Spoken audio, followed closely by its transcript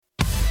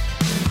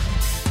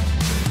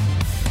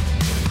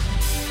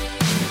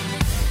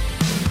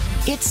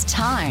It's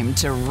time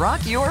to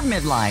rock your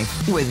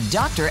midlife with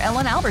Dr.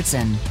 Ellen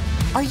Albertson.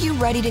 Are you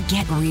ready to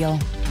get real,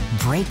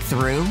 break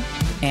through,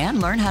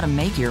 and learn how to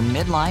make your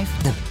midlife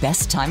the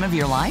best time of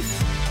your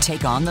life?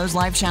 Take on those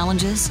life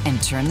challenges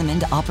and turn them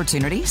into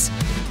opportunities?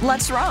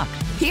 Let's rock.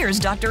 Here's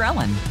Dr.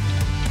 Ellen.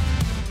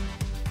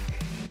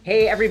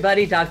 Hey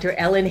everybody, Dr.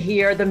 Ellen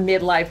here, the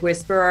Midlife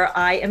Whisperer.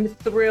 I am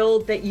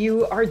thrilled that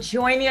you are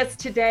joining us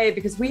today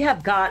because we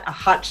have got a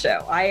hot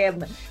show. I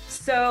am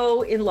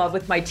so in love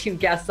with my two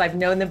guests. I've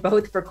known them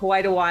both for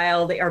quite a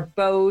while. They are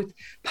both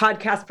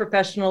podcast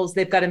professionals.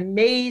 They've got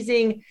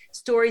amazing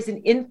stories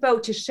and info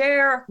to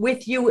share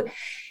with you.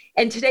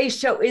 And today's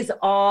show is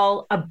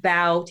all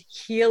about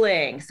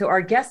healing. So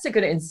our guests are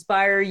going to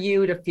inspire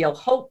you to feel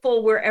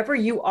hopeful wherever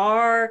you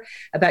are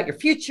about your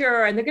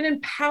future. And they're going to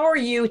empower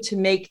you to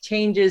make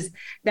changes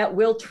that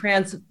will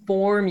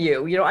transform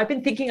you. You know, I've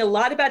been thinking a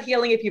lot about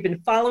healing. If you've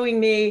been following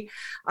me,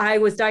 I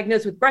was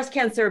diagnosed with breast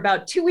cancer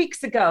about 2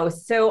 weeks ago.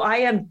 So I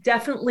am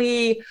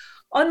definitely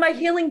on my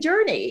healing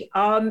journey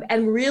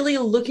and really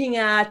looking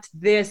at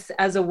this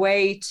as a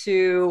way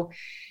to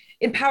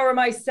empower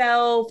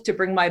myself, to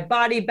bring my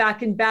body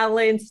back in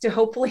balance, to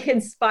hopefully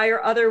inspire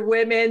other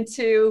women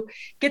to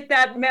get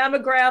that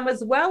mammogram,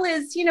 as well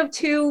as, you know,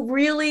 to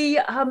really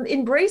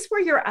embrace where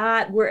you're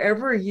at,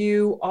 wherever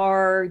you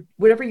are,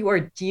 whatever you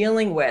are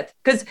dealing with.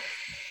 Because,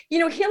 you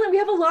know, healing, we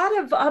have a lot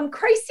of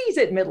crises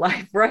at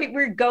midlife, right?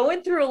 We're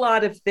going through a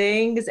lot of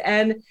things.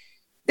 And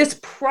this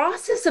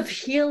process of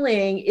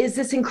healing is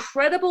this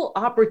incredible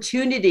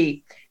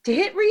opportunity to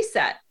hit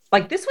reset.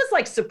 Like this was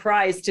like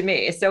surprise to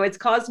me. So it's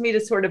caused me to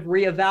sort of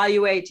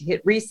reevaluate, to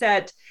hit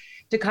reset,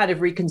 to kind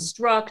of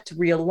reconstruct,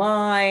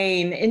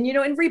 realign, and, you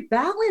know, and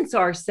rebalance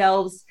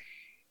ourselves.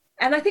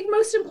 And I think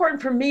most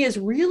important for me is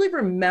really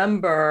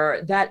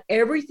remember that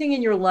everything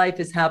in your life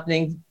is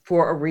happening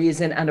for a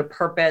reason and a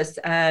purpose.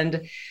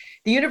 And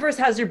the universe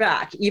has your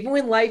back, even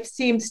when life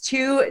seems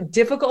too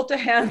difficult to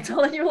handle.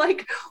 And you're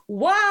like,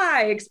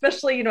 why?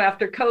 Especially, you know,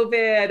 after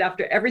COVID,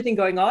 after everything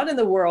going on in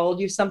the world,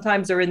 you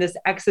sometimes are in this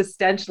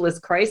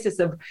existentialist crisis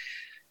of,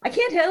 I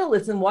can't handle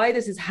this and why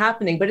this is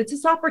happening. But it's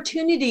this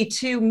opportunity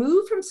to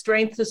move from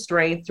strength,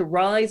 to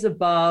rise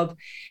above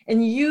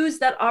and use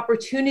that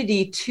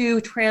opportunity to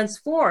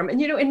transform.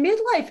 And, you know, in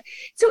midlife,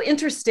 it's so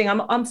interesting.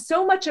 I'm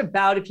so much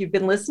about, if you've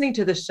been listening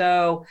to the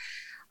show,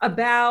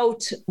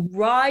 about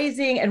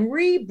rising and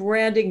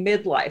rebranding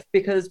midlife,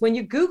 because when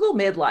you Google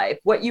midlife,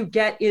 what you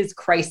get is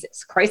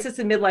crisis. Crisis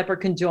and midlife are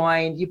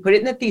conjoined. You put it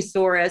in the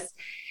thesaurus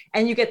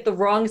and you get the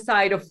wrong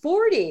side of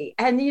 40.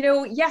 And, you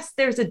know, yes,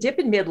 there's a dip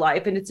in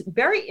midlife, and it's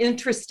very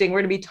interesting. We're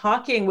going to be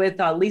talking with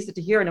Lisa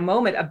Tahir in a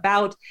moment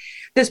about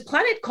this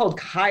planet called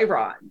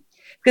Chiron,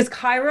 because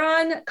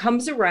Chiron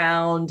comes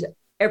around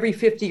every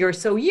 50 or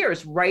so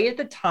years, right at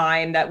the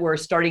time that we're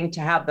starting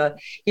to have the,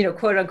 you know,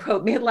 quote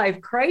unquote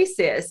midlife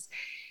crisis.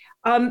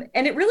 And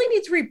it really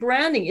needs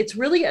rebranding. It's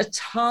really a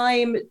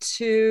time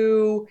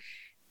to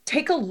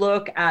take a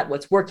look at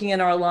what's working in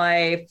our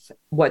life,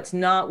 what's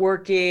not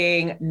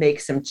working,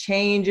 make some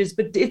changes.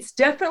 But it's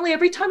definitely,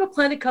 every time a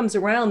planet comes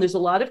around, there's a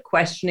lot of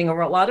questioning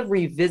or a lot of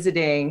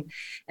revisiting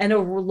and a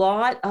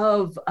lot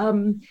of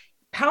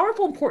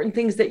powerful, important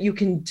things that you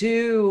can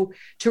do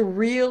to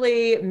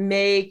really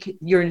make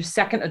your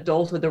second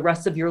adult or the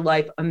rest of your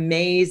life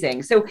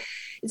amazing. So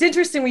it's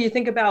interesting when you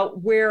think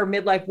about where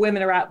midlife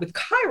women are at with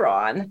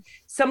Chiron.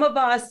 Some of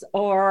us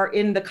are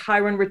in the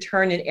Chiron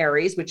return in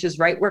Aries, which is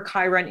right where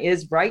Chiron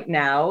is right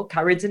now.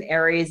 Chiron's in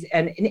Aries,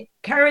 and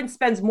Chiron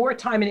spends more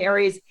time in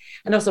Aries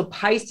and also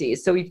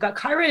Pisces. So you've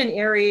got Chiron in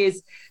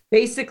Aries.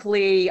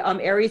 Basically,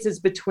 Aries is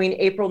between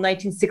April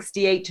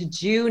 1968 to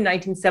June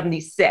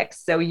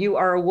 1976. So you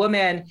are a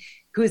woman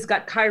who's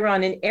got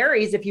Chiron in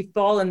Aries if you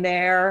fall in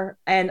there.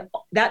 And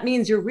that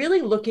means you're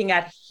really looking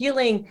at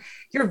healing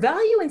your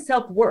value and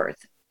self-worth.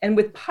 And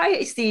with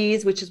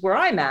Pisces, which is where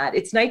I'm at,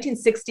 it's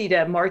 1960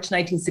 to March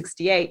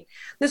 1968.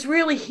 There's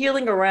really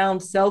healing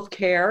around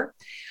self-care.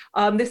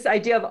 This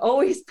idea of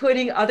always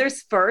putting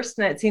others first,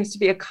 and it seems to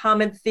be a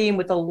common theme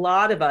with a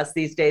lot of us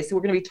these days. So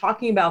we're going to be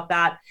talking about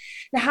that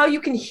and how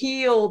you can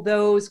heal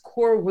those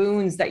core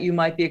wounds that you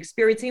might be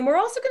experiencing. And we're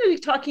also going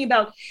to be talking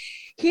about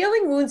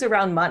healing wounds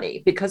around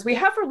money, because we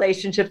have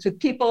relationships with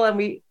people and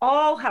we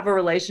all have a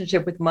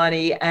relationship with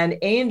money. And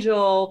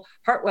Anjel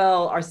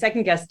Hartwell, our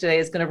second guest today,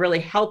 is going to really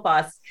help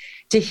us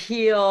to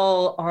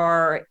heal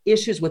our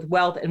issues with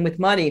wealth and with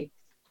money.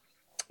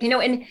 You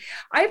know, and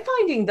I'm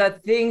finding the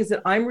things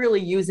that I'm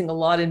really using a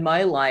lot in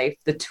my life,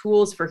 the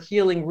tools for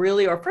healing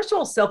really are, first of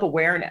all,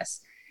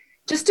 self-awareness,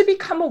 just to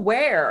become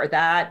aware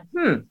that,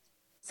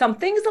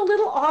 something's a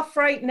little off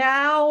right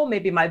now.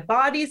 Maybe my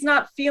body's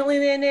not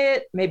feeling in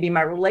it. Maybe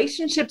my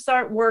relationships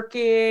aren't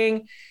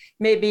working.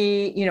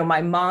 Maybe, you know,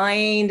 my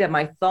mind and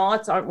my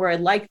thoughts aren't where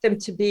I'd like them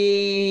to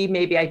be.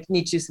 Maybe I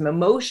need to do some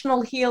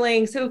emotional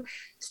healing. So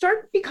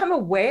start to become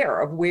aware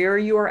of where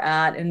you're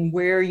at and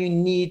where you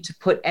need to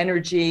put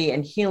energy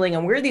and healing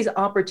and where these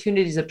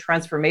opportunities of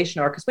transformation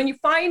are. Because when you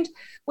find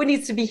what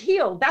needs to be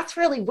healed, that's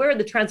really where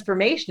the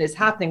transformation is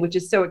happening, which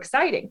is so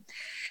exciting.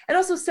 And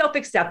also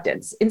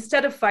self-acceptance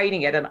instead of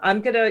fighting it. And I'm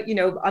going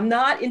to, I'm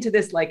not into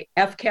this like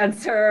F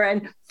cancer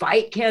and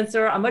fight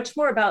cancer. I'm much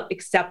more about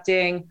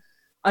accepting,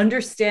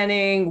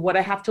 understanding what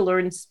I have to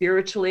learn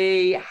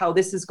spiritually, how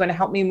this is going to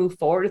help me move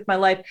forward with my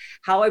life,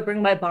 how I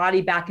bring my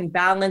body back in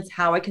balance,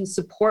 how I can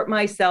support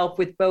myself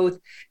with both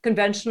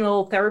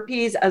conventional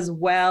therapies as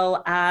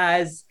well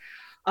as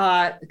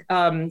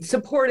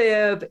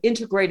supportive,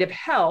 integrative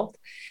health.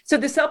 So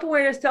the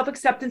self-awareness,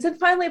 self-acceptance, and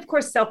finally, of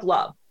course,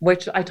 self-love,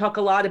 which I talk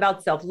a lot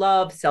about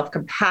self-love,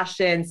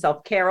 self-compassion,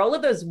 self-care, all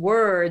of those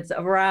words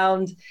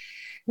around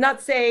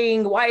not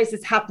saying, why is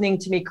this happening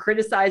to me?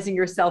 Criticizing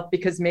yourself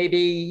because maybe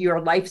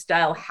your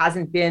lifestyle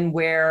hasn't been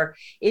where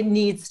it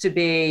needs to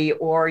be,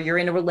 or you're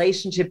in a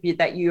relationship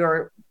that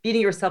you're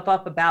beating yourself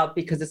up about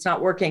because it's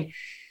not working.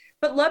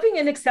 But loving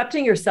and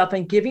accepting yourself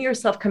and giving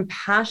yourself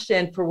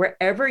compassion for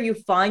wherever you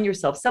find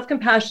yourself.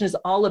 Self-compassion is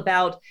all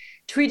about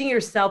treating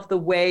yourself the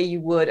way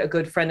you would a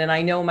good friend. And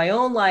I know in my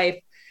own life,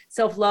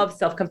 self-love,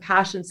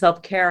 self-compassion,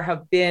 self-care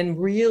have been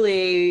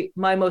really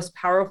my most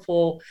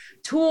powerful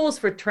tools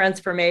for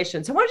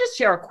transformation. So I want to just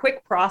share a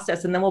quick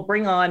process, and then we'll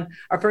bring on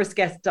our first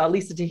guest,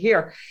 Lisa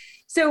Tahir.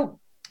 So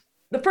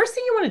the first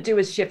thing you want to do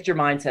is shift your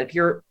mindset.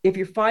 If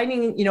you're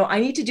finding, I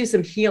need to do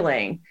some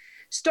healing,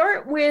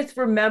 start with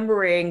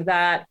remembering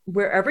that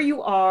wherever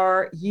you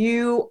are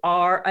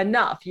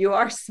enough. You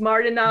are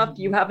smart enough.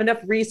 You have enough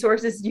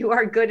resources. You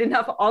are good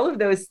enough, all of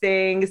those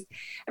things.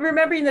 And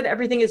remembering that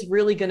everything is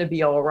really going to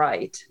be all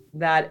right,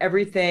 that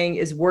everything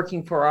is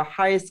working for our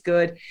highest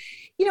good.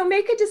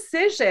 Make a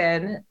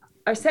decision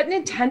or set an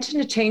intention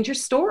to change your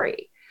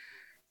story.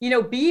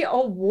 Be a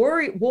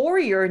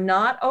warrior,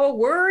 not a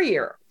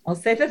worrier. I'll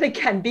say that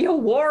again, be a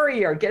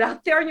warrior, get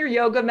out there on your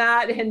yoga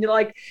mat and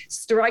like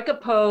strike a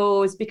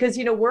pose, because,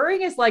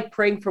 worrying is like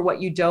praying for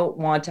what you don't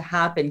want to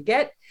happen.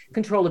 Get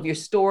control of your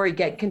story,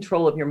 get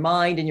control of your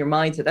mind and your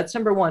mindset. That's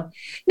number one.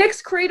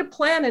 Next, create a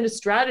plan and a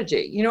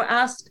strategy.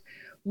 Ask,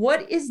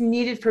 what is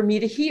needed for me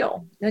to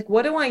heal? Like,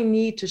 what do I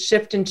need to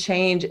shift and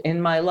change in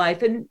my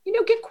life? And,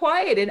 get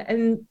quiet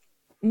and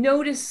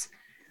notice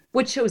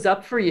what shows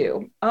up for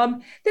you.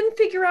 Then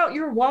figure out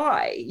your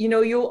why.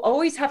 You'll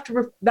always have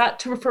to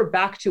refer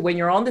back to when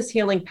you're on this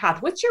healing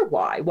path. What's your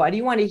why? Why do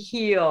you want to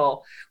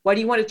heal? Why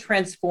do you want to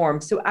transform?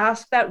 So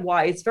ask that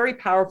why. It's very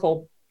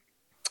powerful.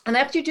 And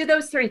after you do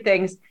those three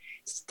things,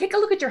 take a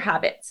look at your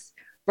habits,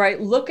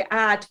 right? Look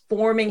at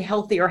forming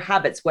healthier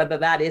habits, whether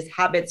that is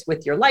habits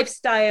with your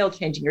lifestyle,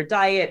 changing your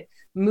diet,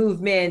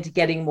 movement,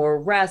 getting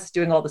more rest,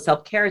 doing all the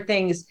self-care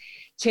things,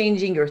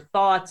 changing your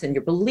thoughts and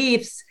your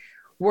beliefs,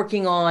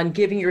 working on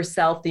giving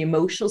yourself the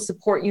emotional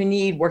support you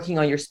need, working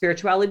on your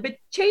spirituality, but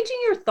changing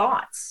your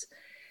thoughts.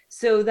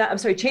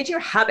 Changing your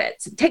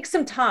habits. It takes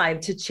some time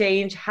to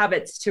change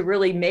habits to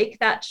really make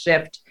that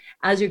shift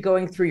as you're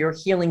going through your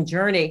healing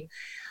journey.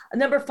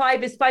 Number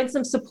 5 is find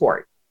some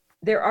support.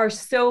 There are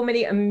so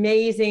many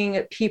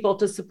amazing people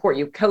to support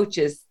you,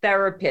 coaches,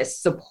 therapists,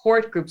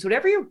 support groups,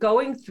 whatever you're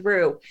going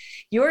through.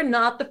 You're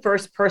not the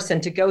first person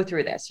to go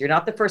through this. You're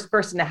not the first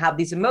person to have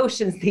these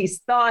emotions, these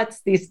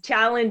thoughts, these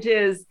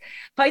challenges.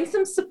 Find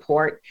some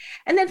support.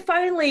 And then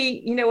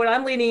finally, what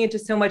I'm leaning into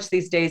so much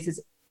these days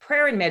is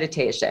prayer and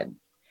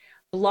meditation.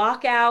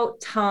 Block out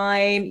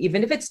time,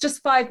 even if it's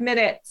just 5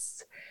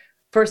 minutes.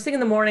 First thing in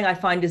the morning, I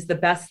find is the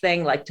best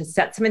thing, like to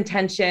set some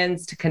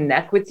intentions, to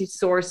connect with the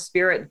source,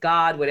 spirit,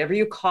 God, whatever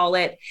you call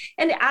it,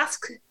 and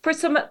ask for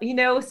some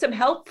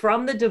help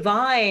from the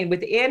divine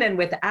within and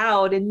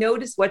without, and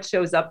notice what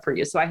shows up for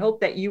you. So I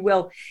hope that you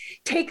will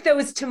take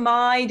those to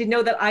mind and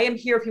know that I am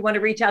here. If you want to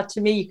reach out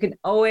to me, you can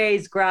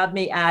always grab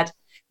me at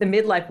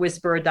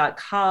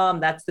themidlifewhisperer.com.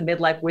 That's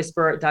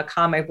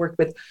themidlifewhisperer.com. I've worked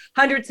with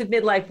hundreds of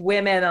midlife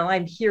women, and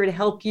I'm here to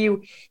help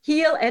you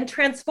heal and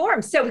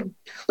transform. So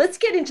let's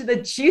get into the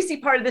juicy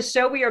part of the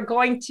show. We are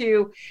going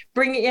to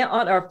bring in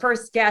on our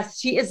first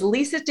guest. She is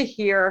Lisa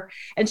Tahir,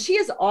 and she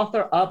is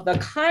author of The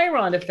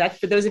Chiron Effect.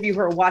 For those of you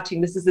who are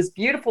watching, this is this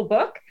beautiful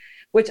book,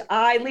 which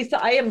I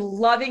am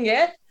loving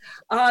it.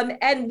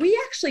 And we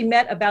actually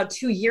met about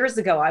 2 years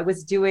ago. I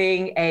was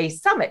doing a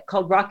summit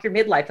called Rock Your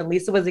Midlife, and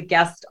Lisa was a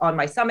guest on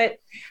my summit.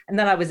 And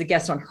then I was a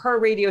guest on her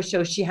radio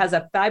show. She has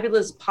a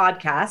fabulous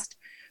podcast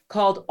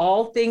called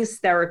All Things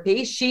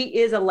Therapy. She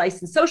is a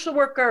licensed social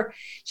worker.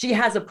 She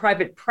has a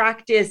private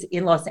practice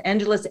in Los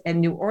Angeles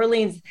and New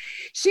Orleans.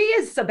 She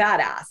is a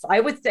badass. I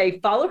would say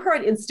follow her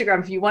on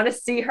Instagram if you want to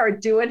see her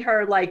doing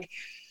her like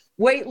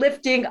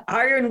weightlifting,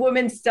 Iron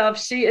Woman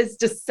stuff. She is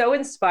just so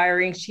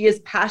inspiring. She is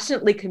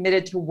passionately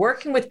committed to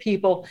working with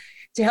people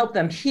to help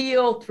them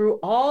heal through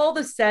all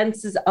the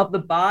senses of the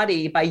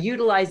body by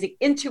utilizing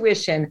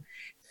intuition,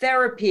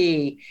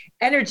 therapy,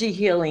 energy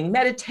healing,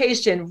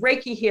 meditation,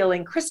 Reiki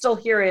healing, crystal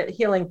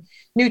healing,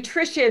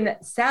 nutrition,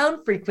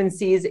 sound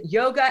frequencies,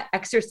 yoga,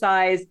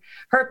 exercise,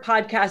 her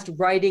podcast,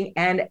 writing,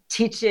 and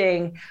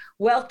teaching.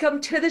 Welcome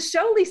to the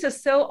show, Lisa.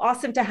 So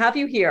awesome to have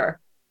you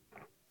here.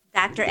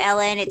 Dr.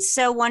 Ellen, it's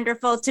so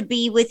wonderful to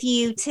be with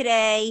you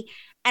today.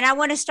 And I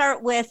want to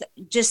start with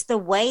just the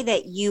way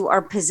that you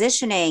are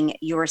positioning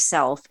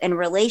yourself in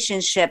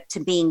relationship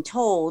to being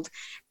told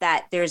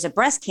that there's a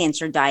breast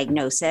cancer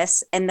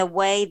diagnosis, and the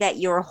way that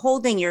you're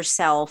holding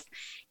yourself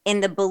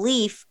in the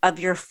belief of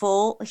your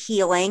full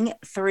healing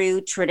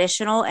through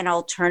traditional and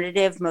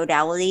alternative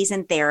modalities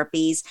and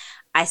therapies.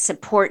 I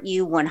support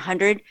you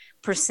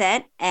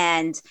 100%.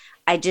 And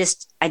I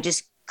just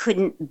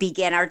couldn't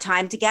begin our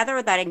time together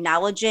without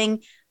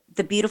acknowledging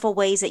the beautiful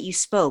ways that you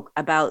spoke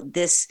about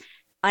this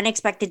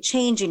unexpected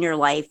change in your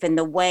life and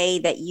the way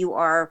that you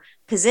are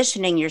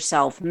positioning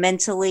yourself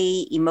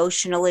mentally,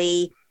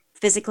 emotionally,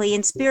 physically,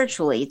 and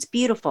spiritually. It's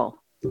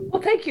beautiful.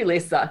 Well, thank you,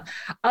 Lisa.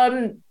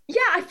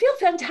 Yeah, I feel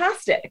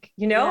fantastic,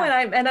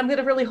 Yeah. and I'm going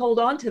to really hold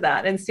on to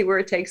that and see where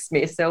it takes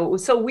me. So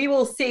we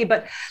will see.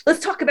 But let's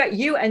talk about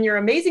you and your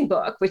amazing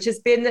book, which has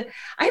been.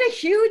 I had a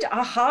huge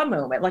aha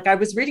moment. Like, I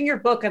was reading your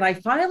book and I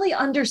finally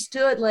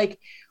understood, like,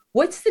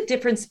 what's the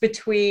difference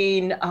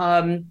between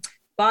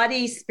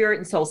body, spirit,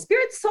 and soul.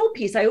 Spirit, soul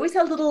piece. I always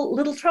had a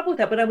little trouble with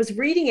that, but I was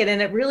reading it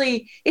and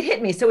it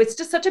hit me. So it's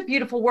just such a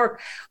beautiful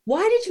work.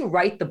 Why did you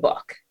write the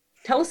book?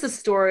 Tell us the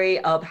story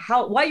of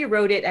why you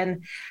wrote it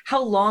and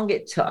how long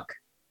it took.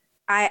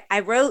 I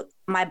wrote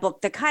my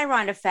book, The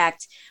Chiron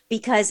Effect,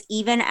 because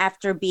even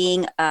after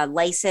being a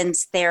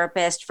licensed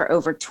therapist for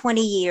over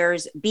 20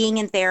 years, being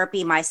in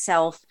therapy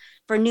myself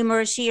for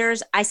numerous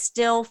years, I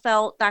still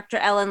felt, Dr.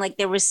 Ellen, like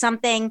there was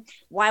something.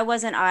 Why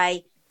wasn't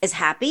I as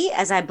happy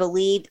as I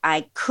believed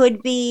I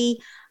could be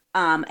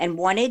and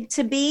wanted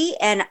to be?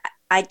 And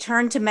I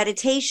turned to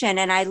meditation,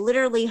 and I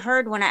literally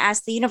heard, when I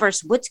asked the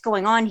universe, what's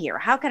going on here?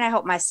 How can I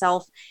help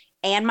myself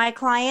and my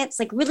clients,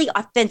 like, really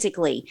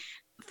authentically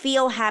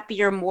feel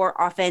happier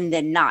more often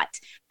than not,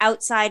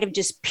 outside of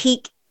just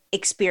peak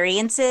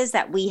experiences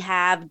that we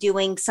have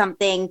doing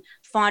something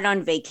fun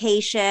on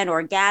vacation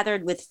or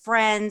gathered with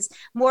friends,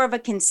 more of a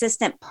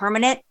consistent,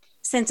 permanent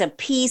sense of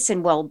peace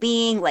and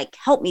well-being, like,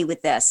 help me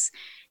with this.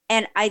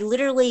 And I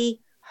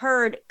literally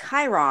heard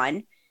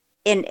Chiron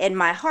in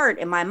my heart,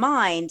 in my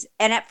mind.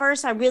 And at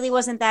first I really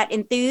wasn't that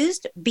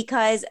enthused,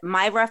 because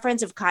my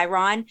reference of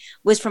Chiron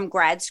was from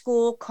grad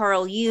school,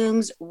 Carl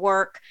Jung's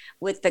work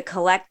with the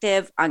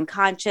collective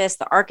unconscious,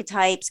 the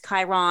archetypes,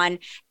 Chiron.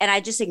 And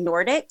I just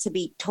ignored it, to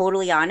be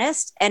totally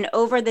honest. And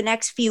over the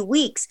next few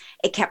weeks,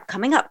 it kept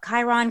coming up,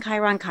 Chiron,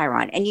 Chiron,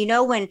 Chiron. And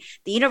when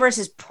the universe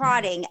is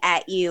prodding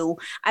at you,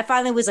 I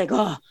finally was like,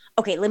 oh,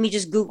 okay, let me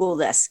just Google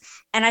this.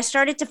 And I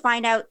started to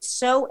find out,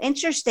 so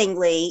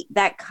interestingly,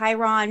 that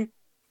Chiron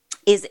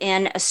is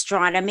in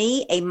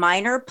astronomy, a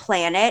minor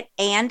planet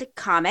and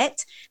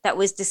comet that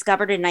was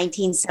discovered in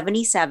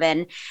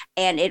 1977,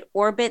 and it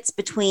orbits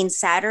between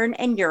Saturn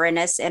and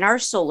Uranus in our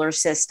solar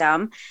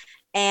system,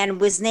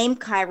 and was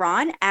named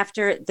Chiron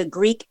after the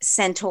Greek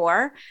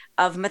centaur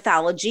of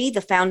mythology, the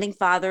founding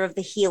father of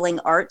the healing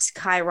arts,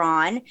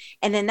 Chiron.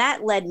 And then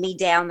that led me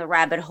down the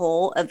rabbit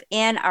hole of,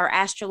 in our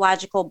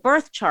astrological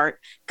birth chart,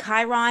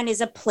 Chiron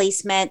is a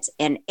placement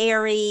in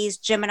Aries,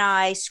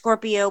 Gemini,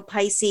 Scorpio,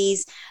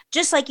 Pisces.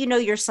 Just like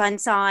your sun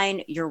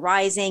sign, your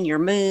rising, your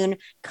moon,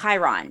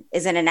 Chiron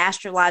is in an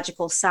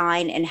astrological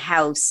sign and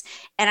house.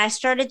 And I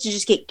started to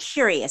just get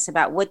curious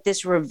about what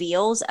this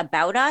reveals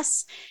about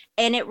us.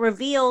 And it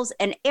reveals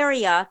an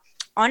area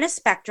on a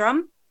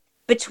spectrum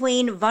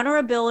between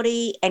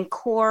vulnerability and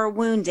core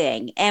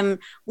wounding. And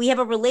we have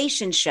a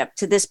relationship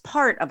to this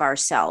part of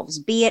ourselves,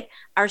 be it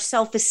our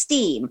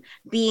self-esteem,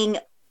 being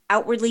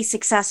outwardly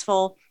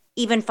successful,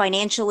 even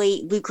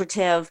financially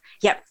lucrative,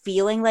 yet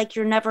feeling like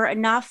you're never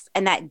enough.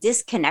 And that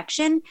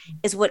disconnection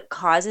is what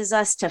causes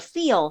us to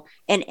feel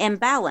an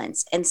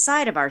imbalance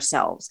inside of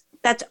ourselves.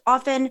 That's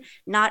often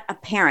not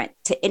apparent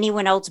to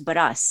anyone else but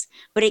us,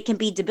 but it can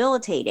be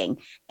debilitating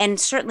and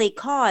certainly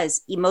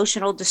cause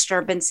emotional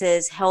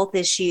disturbances, health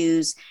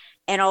issues,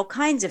 and all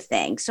kinds of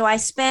things. So I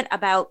spent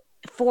about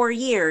 4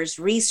 years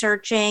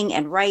researching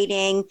and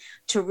writing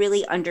to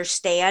really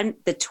understand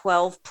the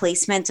 12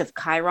 placements of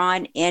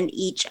Chiron in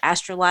each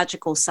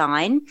astrological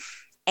sign.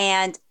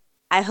 And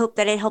I hope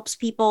that it helps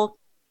people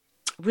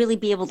really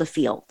be able to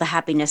feel the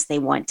happiness they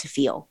want to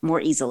feel more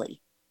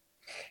easily.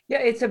 Yeah,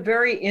 it's a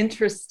very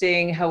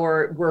interesting how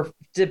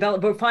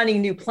we're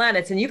finding new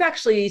planets. And you've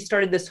actually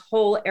started this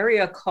whole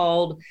area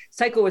called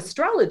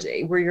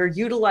psychoastrology, where you're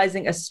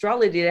utilizing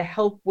astrology to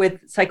help with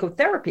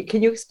psychotherapy.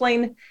 Can you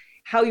explain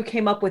how you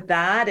came up with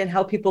that and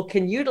how people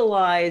can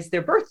utilize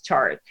their birth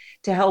chart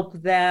to help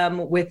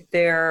them with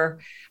their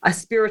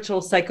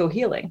spiritual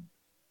psychohealing?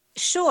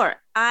 Sure.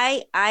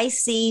 I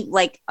see,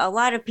 like a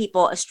lot of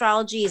people,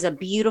 astrology is a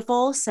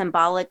beautiful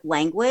symbolic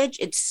language.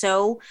 It's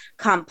so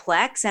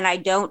complex, and I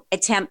don't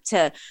attempt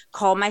to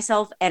call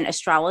myself an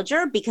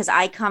astrologer because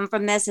I come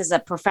from this as a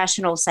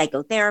professional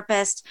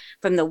psychotherapist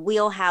from the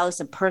wheelhouse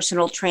of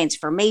personal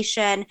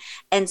transformation.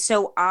 And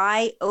so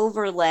I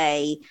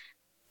overlay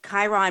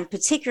Chiron,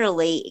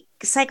 particularly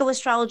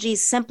psychoastrology,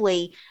 is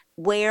simply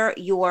where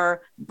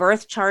your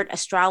birth chart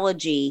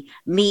astrology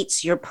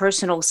meets your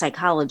personal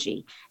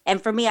psychology.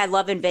 And for me, I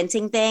love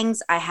inventing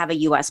things. I have a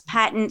US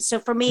patent. So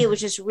for me, it was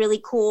just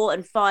really cool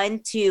and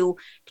fun to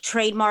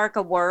trademark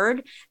a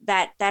word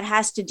that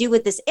has to do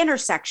with this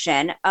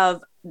intersection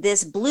of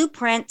this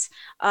blueprint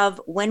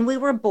of when we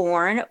were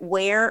born,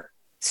 where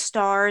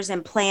stars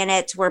and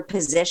planets were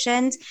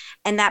positioned,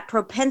 and that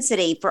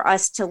propensity for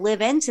us to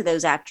live into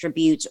those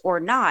attributes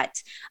or not.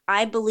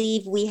 I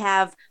believe we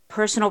have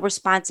personal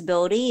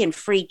responsibility and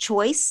free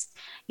choice.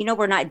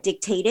 We're not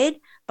dictated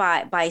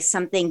by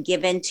something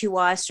given to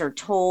us or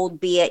told,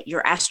 be it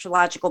your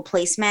astrological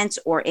placements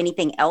or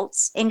anything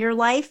else in your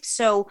life.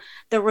 So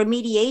the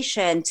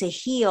remediation to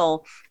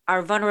heal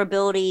our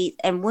vulnerability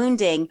and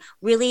wounding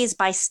really is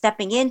by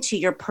stepping into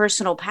your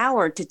personal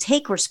power to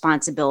take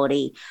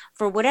responsibility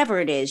for whatever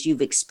it is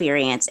you've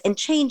experienced and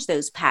change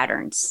those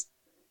patterns.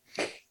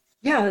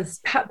 Yeah,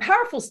 it's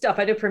powerful stuff.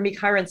 I know for me,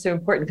 Chiron's so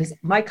important because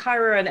my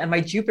Chiron and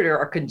my Jupiter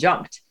are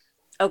conjunct.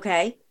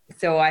 Okay.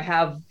 So I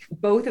have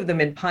both of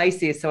them in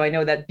Pisces. So I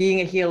know that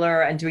being a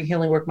healer and doing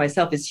healing work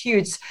myself is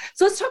huge.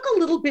 So let's talk a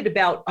little bit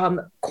about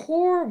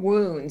core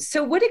wounds.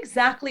 So what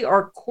exactly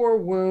are core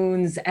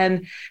wounds,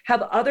 and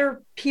have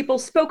other people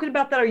spoken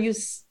about that or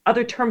use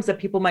other terms that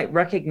people might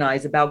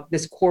recognize about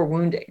this core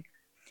wounding?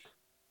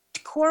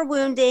 Core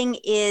wounding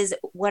is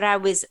what I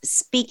was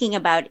speaking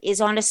about, is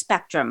on a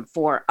spectrum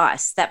for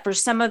us, that for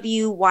some of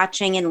you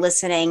watching and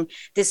listening,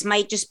 this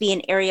might just be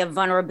an area of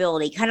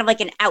vulnerability, kind of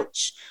like an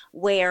ouch,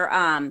 where,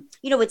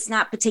 it's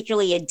not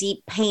particularly a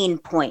deep pain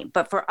point.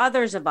 But for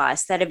others of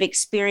us that have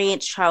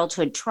experienced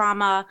childhood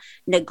trauma,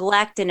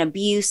 neglect, and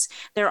abuse,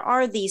 there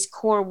are these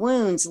core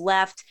wounds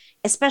left,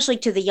 especially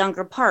to the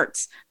younger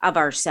parts of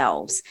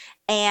ourselves.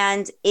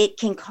 And it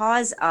can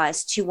cause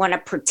us to want to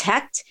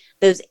protect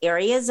those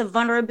areas of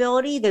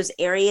vulnerability, those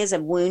areas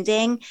of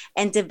wounding,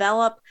 and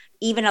develop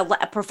even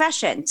a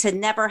profession to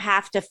never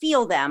have to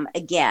feel them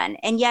again.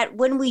 And yet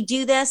when we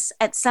do this,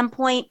 at some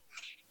point,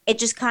 it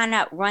just kind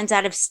of runs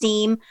out of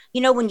steam.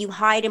 When you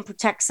hide and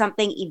protect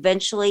something,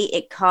 eventually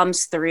it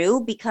comes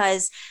through,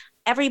 because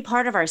every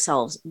part of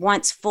ourselves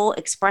wants full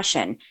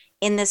expression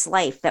in this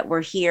life that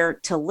we're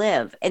here to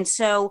live. And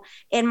so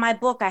in my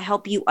book, I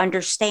help you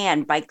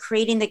understand by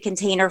creating the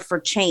container for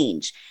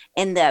change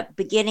in the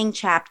beginning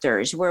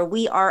chapters, where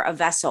we are a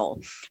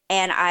vessel.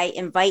 And I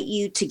invite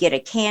you to get a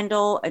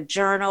candle, a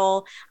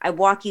journal. I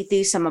walk you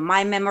through some of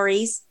my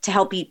memories to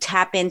help you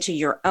tap into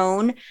your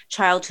own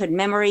childhood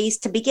memories,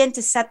 to begin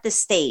to set the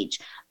stage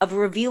of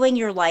reviewing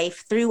your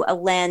life through a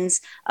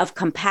lens of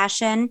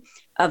compassion,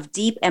 of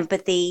deep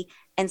empathy,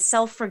 and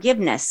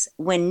self-forgiveness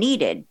when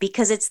needed,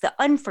 because it's the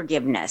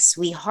unforgiveness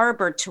we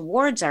harbor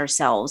towards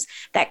ourselves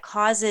that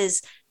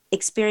causes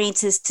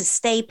experiences to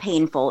stay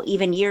painful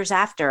even years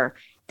after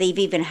they've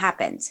even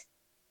happened.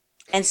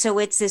 And so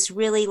it's this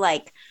really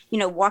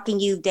walking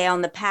you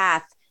down the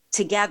path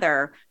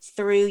together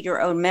through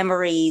your own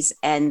memories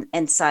and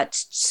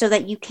such, so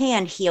that you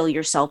can heal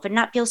yourself and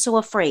not feel so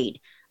afraid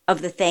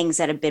of the things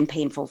that have been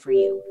painful for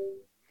you.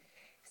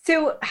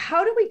 So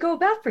how do we go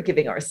about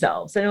forgiving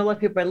ourselves? I know a lot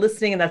of people are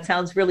listening and that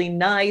sounds really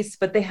nice,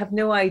 but they have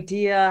no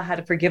idea how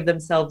to forgive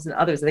themselves and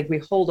others. I think we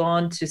hold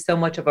on to so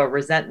much of our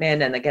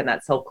resentment and, again,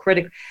 that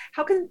self-critic.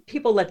 How can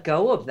people let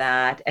go of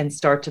that and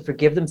start to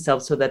forgive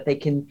themselves so that they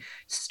can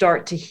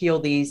start to heal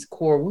these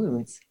core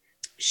wounds?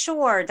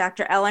 Sure,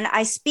 Dr. Ellen.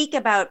 I speak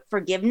about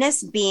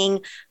forgiveness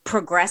being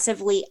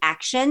progressively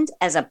actioned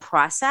as a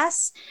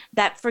process.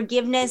 That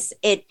forgiveness,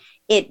 it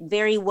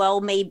very well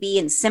may be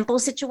in simple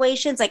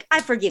situations like, I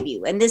forgive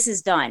you and this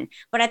is done.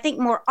 But I think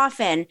more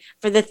often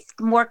for the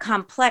more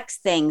complex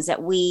things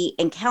that we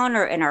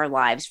encounter in our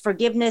lives,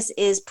 forgiveness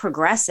is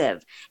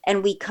progressive,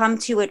 and we come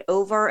to it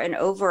over and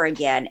over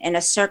again in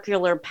a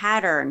circular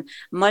pattern,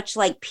 much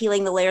like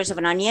peeling the layers of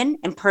an onion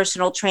and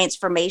personal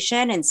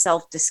transformation and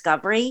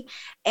self-discovery.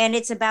 And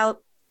it's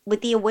about,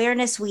 with the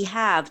awareness we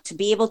have, to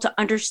be able to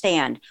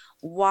understand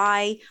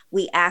why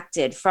we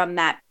acted from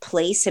that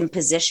place and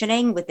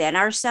positioning within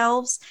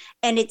ourselves.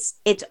 And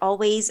it's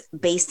always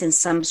based in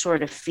some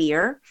sort of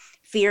fear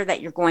that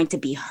you're going to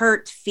be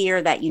hurt,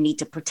 fear that you need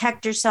to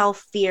protect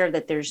yourself, fear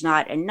that there's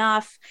not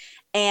enough.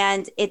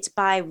 And it's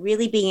by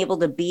really being able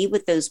to be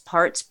with those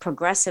parts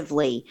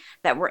progressively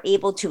that we're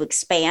able to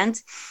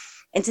expand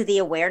into the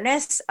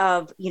awareness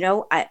of,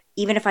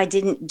 even if I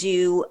didn't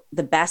do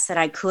the best that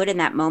I could in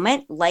that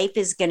moment, life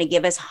is going to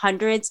give us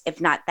hundreds, if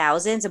not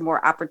thousands, of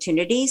more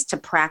opportunities to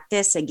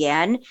practice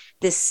again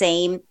the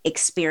same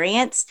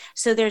experience.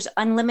 So there's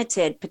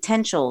unlimited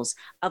potentials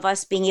of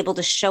us being able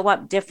to show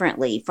up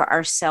differently for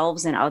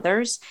ourselves and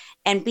others,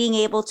 and being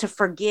able to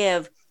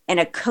forgive in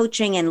a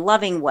coaching and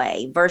loving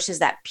way versus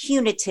that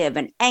punitive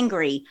and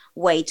angry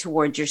way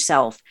towards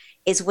yourself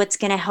is what's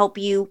going to help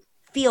you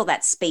feel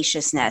that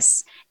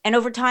spaciousness, and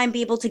over time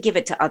be able to give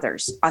it to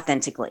others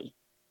authentically.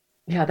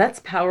 Yeah, that's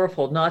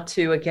powerful. Not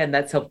to, again,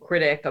 that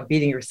self-critic of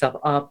beating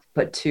yourself up,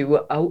 but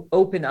to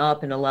open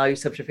up and allow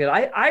yourself to feel.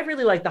 I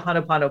really like the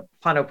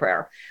Ho'oponopono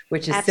prayer,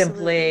 which is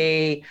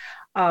simply,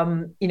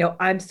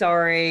 I'm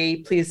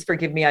sorry, please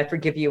forgive me, I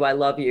forgive you, I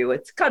love you.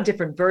 It's got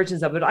different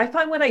versions of it. I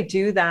find when I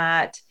do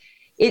that,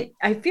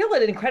 I feel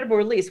an incredible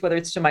release, whether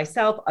it's to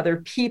myself, other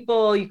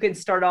people. You can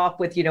start off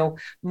with,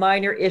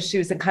 minor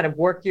issues and kind of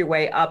work your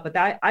way up. But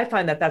I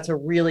find that that's a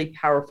really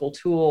powerful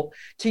tool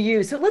to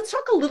use. So let's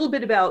talk a little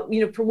bit about,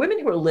 for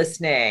women who are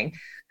listening,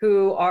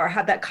 who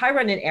have that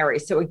Chiron in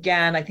Aries. So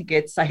again, I think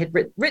I had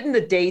written the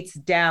dates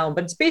down,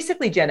 but it's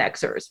basically Gen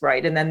Xers,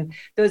 right? And then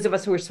those of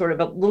us who are sort of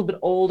a little bit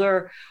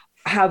older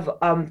have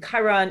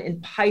Chiron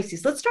in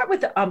Pisces. Let's start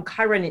with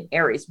Chiron in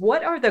Aries.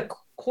 What are the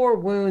core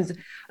wounds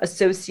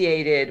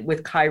associated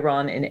with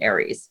Chiron in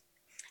Aries?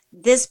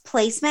 This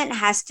placement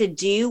has to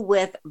do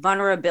with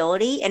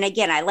vulnerability. And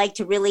again, I like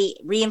to really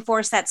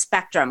reinforce that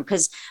spectrum,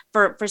 because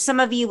for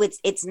some of you,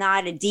 it's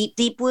not a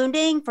deep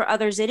wounding. For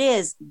others, it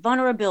is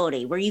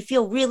vulnerability, where you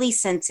feel really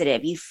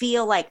sensitive. You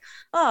feel like,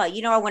 I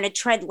want to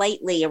tread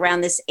lightly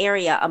around this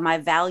area of my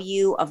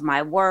value, of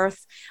my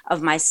worth,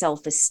 of my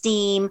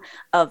self-esteem,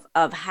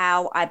 of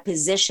how I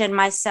position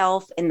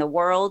myself in the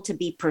world to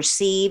be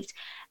perceived,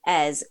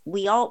 as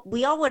we all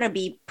want to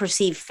be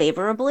perceived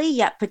favorably.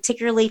 Yet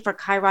particularly for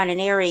Chiron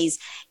and Aries,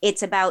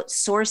 it's about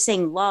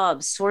sourcing love,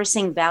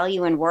 sourcing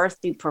value and worth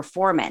through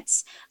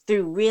performance,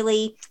 through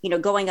really,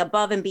 going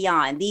above and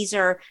beyond. These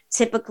are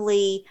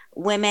typically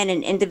women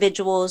and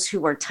individuals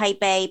who are type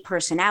A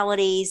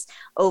personalities,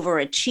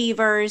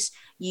 overachievers.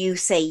 You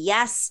say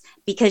yes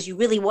because you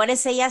really want to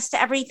say yes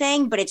to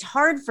everything, but it's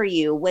hard for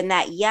you when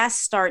that yes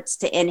starts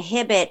to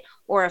inhibit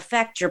or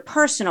affect your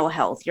personal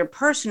health, your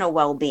personal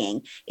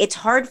well-being. It's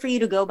hard for you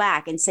to go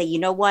back and say, you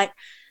know what,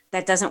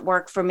 that doesn't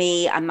work for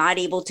me. I'm not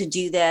able to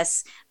do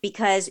this,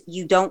 because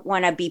you don't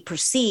want to be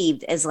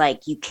perceived as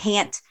like you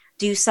can't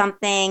do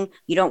something,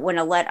 you don't want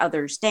to let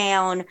others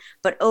down.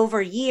 But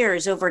over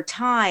years, over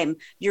time,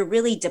 you're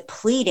really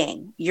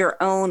depleting your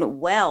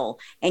own well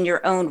and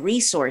your own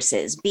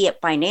resources, be it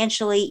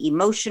financially,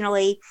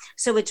 emotionally.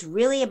 So it's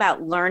really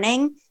about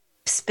learning.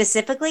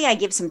 Specifically, I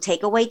give some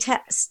takeaway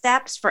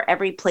steps for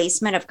every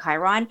placement of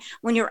Chiron.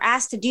 When you're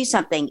asked to do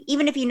something,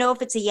 even if you know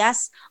if it's a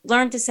yes,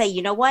 learn to say,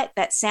 you know what,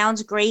 that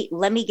sounds great.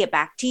 Let me get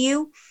back to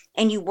you.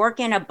 And you work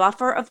in a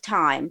buffer of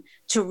time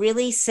to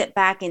really sit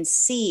back and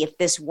see if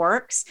this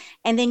works.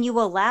 And then you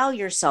allow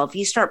yourself,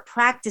 you start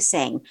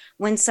practicing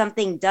when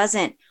something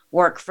doesn't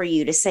work for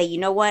you, to say, you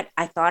know what,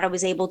 I thought I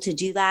was able to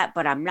do that,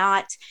 but I'm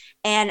not.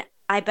 And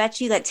I bet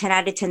you that 10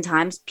 out of 10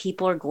 times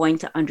people are going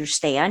to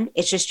understand.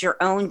 It's just your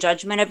own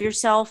judgment of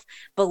yourself,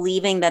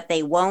 believing that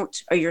they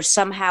won't, or you're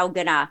somehow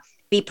going to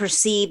be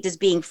perceived as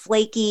being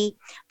flaky.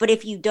 But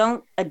if you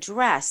don't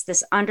address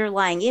this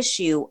underlying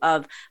issue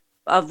of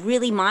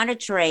really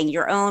monitoring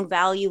your own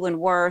value and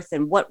worth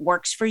and what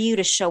works for you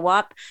to show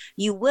up,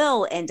 you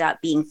will end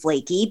up being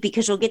flaky,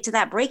 because you'll get to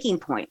that breaking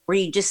point where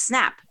you just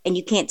snap and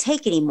you can't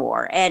take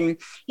anymore. And,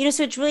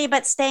 so it's really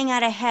about staying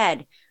out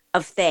ahead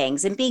of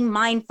things and being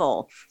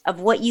mindful of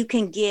what you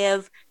can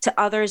give to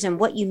others and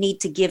what you need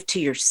to give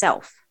to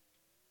yourself.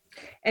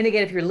 And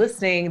again, if you're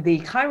listening, the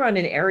Chiron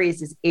in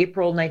Aries is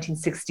April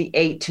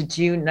 1968 to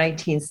June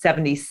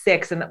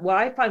 1976. And what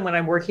I find when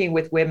I'm working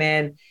with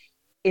women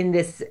in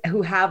this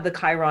who have the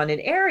Chiron in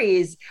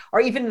Aries,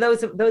 or even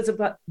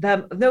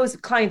those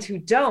clients who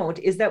don't,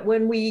 is that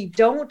when we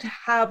don't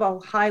have a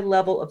high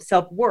level of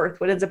self-worth,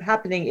 what ends up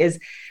happening is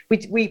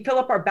we fill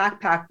up our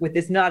backpack with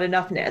this not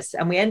enoughness,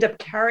 and we end up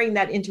carrying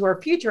that into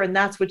our future, and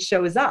that's what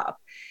shows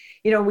up.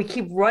 We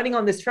keep running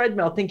on this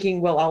treadmill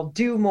thinking, well, I'll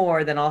do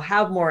more, then I'll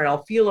have more, and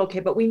I'll feel okay.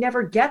 But we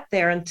never get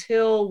there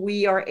until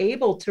we are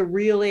able to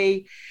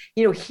really,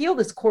 heal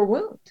this core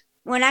wound.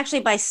 When actually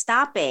by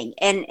stopping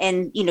and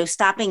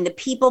stopping the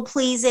people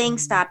pleasing,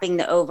 stopping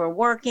the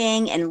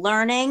overworking, and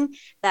learning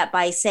that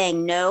by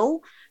saying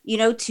no,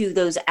 to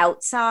those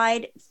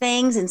outside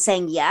things and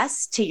saying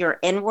yes to your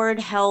inward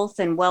health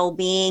and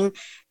well-being,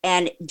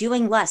 and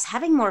doing less,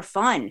 having more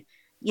fun,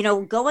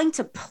 going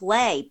to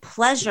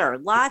pleasure,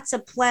 lots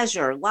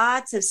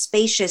of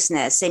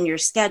spaciousness in your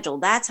schedule.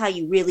 That's how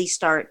you really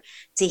start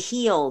to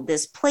heal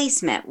this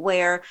placement,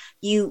 where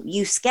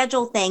you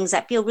schedule things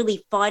that feel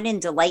really fun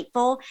and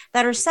delightful,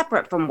 that are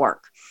separate from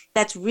work.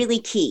 That's really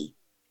key.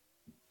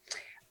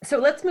 So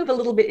let's move a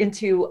little bit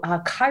into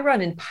Chiron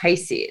in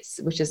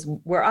Pisces, which is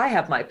where I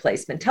have my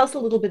placement. Tell us a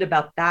little bit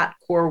about that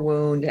core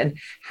wound and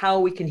how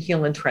we can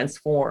heal and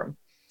transform.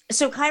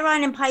 So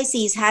Chiron in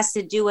Pisces has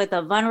to do with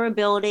a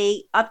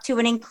vulnerability up to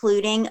and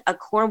including a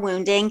core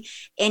wounding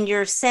in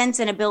your sense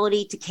and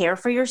ability to care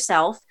for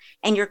yourself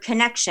and your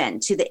connection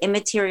to the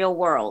immaterial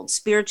world,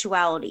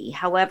 spirituality,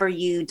 however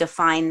you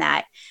define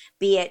that,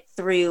 be it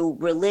through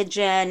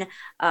religion,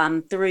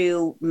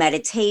 through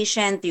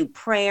meditation, through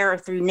prayer,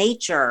 through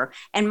nature.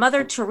 And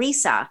Mother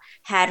Teresa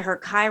had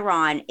her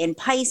Chiron in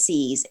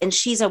Pisces, and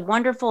she's a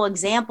wonderful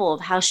example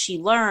of how she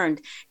learned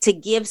to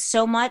give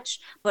so much,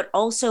 but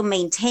also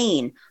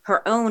maintain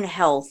her own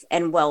health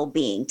and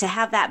well-being, to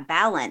have that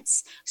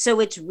balance.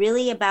 So it's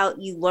really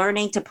about you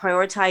learning to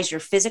prioritize your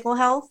physical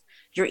health,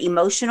 your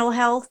emotional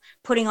health,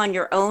 putting on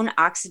your own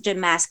oxygen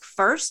mask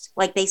first,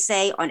 like they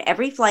say on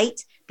every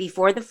flight,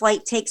 before the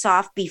flight takes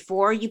off,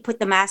 before you put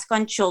the mask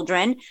on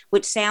children,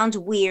 which sounds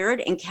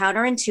weird and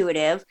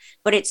counterintuitive,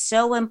 but it's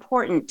so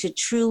important to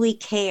truly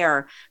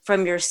care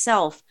from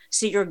yourself.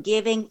 So you're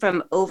giving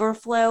from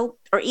overflow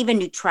or even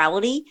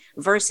neutrality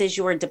versus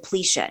your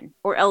depletion,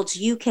 or else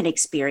you can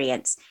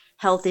experience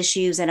health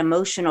issues and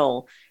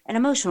emotional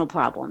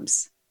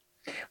problems.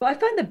 Well, I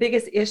find the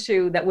biggest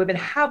issue that women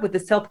have with the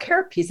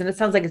self-care piece, and it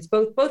sounds like it's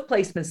both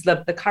placements,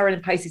 the Chiron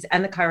and Pisces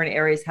and the Chiron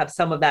Aries have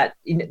some of that,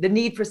 the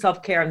need for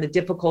self-care and the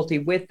difficulty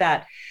with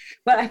that.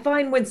 But I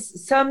find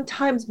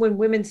sometimes when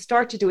women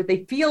start to do it,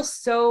 they feel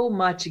so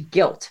much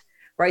guilt,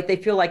 right? They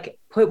feel like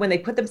when they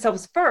put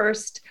themselves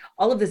first,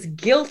 all of this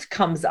guilt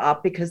comes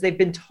up because they've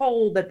been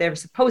told that they're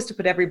supposed to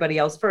put everybody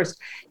else first.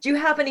 Do you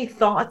have any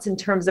thoughts in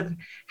terms of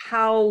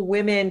how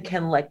women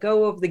can let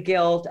go of the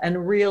guilt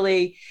and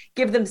really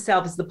give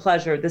themselves the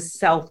pleasure, the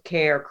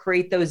self-care,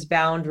 create those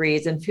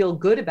boundaries and feel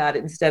good about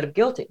it instead of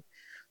guilty?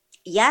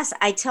 Yes,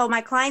 I tell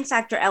my clients,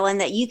 Dr. Ellen,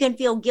 that you can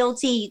feel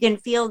guilty, you can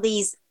feel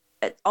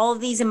all of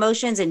these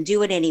emotions and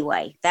do it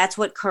anyway. That's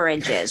what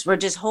courage is. We're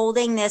just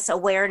holding this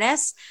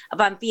awareness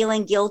of I'm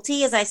feeling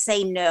guilty as I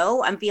say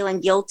no, I'm feeling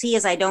guilty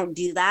as I don't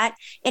do that.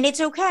 And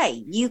it's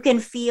okay. You can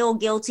feel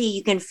guilty.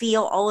 You can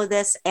feel all of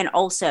this and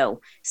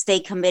also stay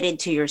committed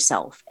to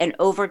yourself. And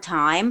over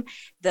time,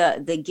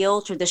 the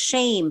guilt or the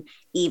shame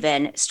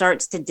even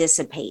starts to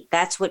dissipate.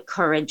 That's what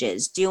courage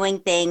is, doing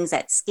things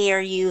that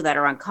scare you, that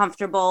are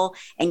uncomfortable,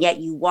 and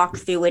yet you walk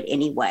through it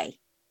anyway.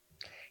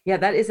 Yeah,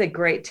 that is a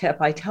great tip.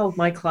 I tell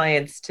my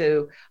clients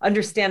to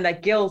understand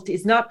that guilt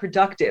is not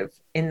productive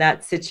in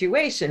that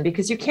situation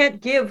because you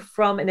can't give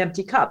from an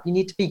empty cup. You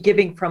need to be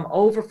giving from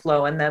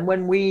overflow. And then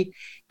when we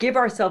give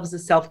ourselves the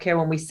self-care,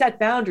 when we set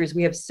boundaries,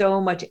 we have so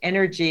much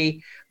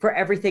energy for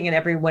everything and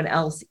everyone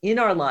else in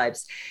our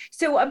lives.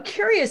 So I'm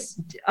curious,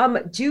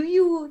 do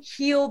you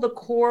heal the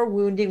core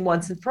wounding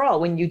once and for all?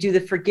 When you do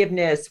the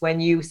forgiveness, when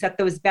you set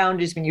those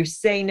boundaries, when you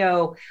say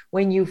no,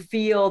 when you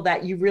feel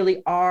that you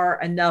really are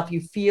enough,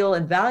 you feel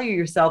and value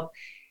yourself,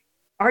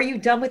 are you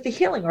done with the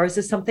healing? Or is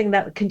this something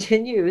that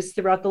continues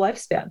throughout the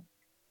lifespan?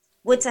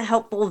 What's a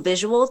helpful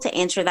visual to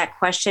answer that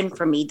question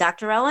for me,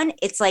 Dr. Ellen?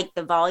 It's like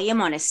the volume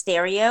on a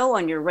stereo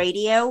on your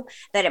radio,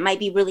 that it might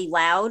be really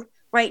loud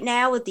right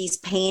now with these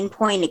pain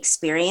point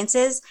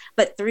experiences.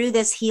 But through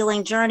this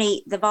healing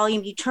journey, the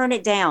volume, you turn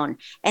it down.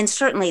 And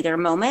certainly there are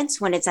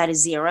moments when it's at a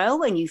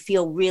zero and you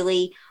feel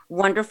really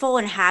wonderful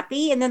and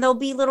happy. And then there'll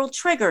be little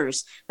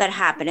triggers that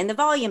happen and the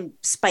volume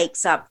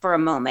spikes up for a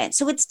moment.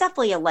 So it's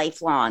definitely a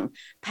lifelong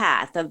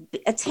path of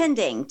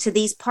attending to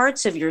these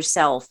parts of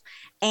yourself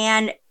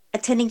and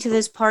attending to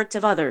those parts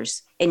of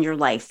others in your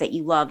life that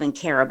you love and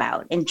care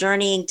about, and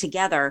journeying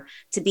together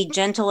to be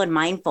gentle and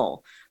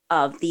mindful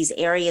of these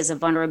areas of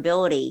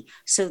vulnerability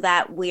so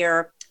that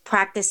we're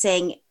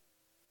practicing,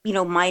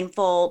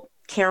 mindful,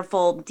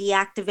 careful,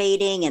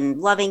 deactivating and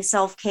loving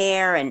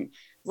self-care and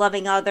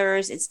loving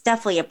others. It's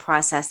definitely a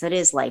process that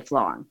is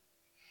lifelong.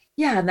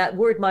 Yeah, and that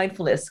word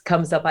mindfulness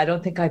comes up. I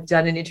don't think I've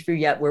done an interview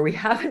yet where we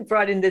haven't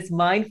brought in this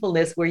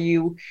mindfulness, where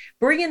you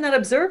bring in that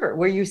observer,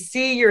 where you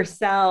see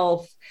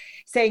yourself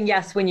saying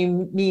yes when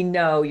you mean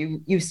no.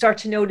 You start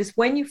to notice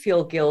when you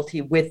feel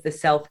guilty with the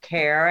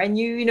self-care, and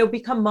you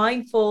become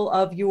mindful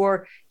of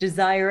your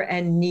desire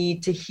and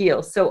need to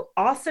heal. So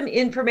awesome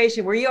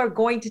information. We are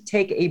going to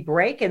take a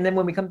break, and then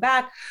when we come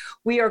back,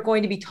 we are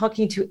going to be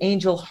talking to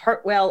Anjel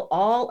Hartwell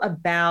all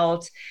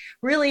about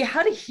really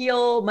how to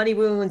heal money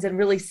wounds and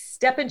really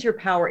step into your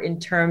power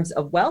in terms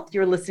of wealth.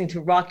 You're listening to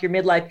Rock Your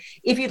Midlife.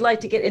 If you'd like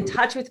to get in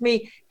touch with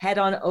me, head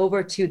on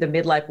over to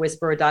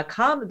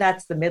themidlifewhisperer.com.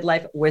 That's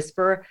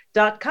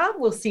themidlifewhisperer.com.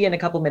 We'll see you in a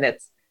couple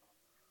minutes.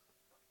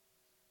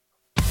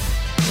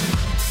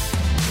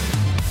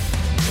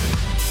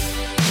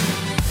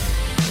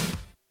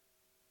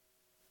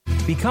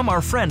 Become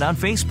our friend on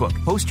Facebook.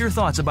 Post your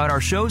thoughts about our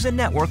shows and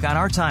network on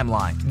our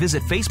timeline.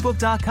 Visit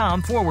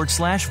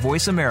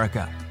facebook.com/Voice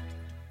America.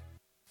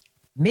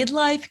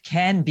 Midlife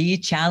can be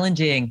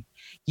challenging.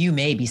 You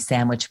may be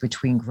sandwiched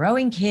between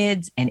growing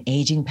kids and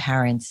aging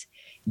parents,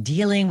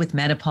 dealing with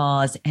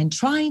menopause and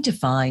trying to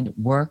find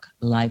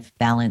work-life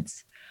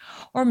balance.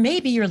 Or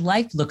maybe your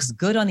life looks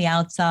good on the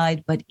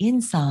outside, but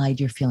inside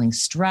you're feeling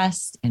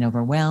stressed and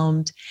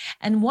overwhelmed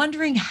and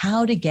wondering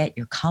how to get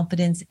your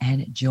confidence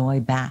and joy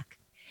back.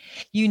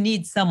 You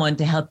need someone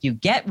to help you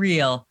get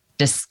real,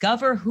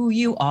 discover who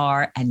you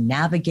are, and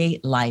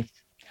navigate life.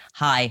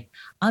 Hi,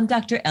 I'm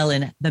Dr.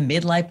 Ellen, the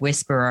Midlife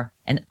Whisperer,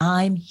 and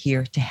I'm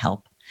here to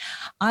help.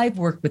 I've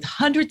worked with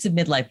hundreds of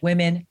midlife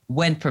women,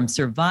 went from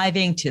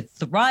surviving to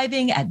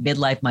thriving at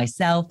midlife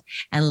myself,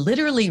 and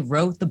literally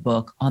wrote the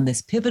book on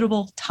this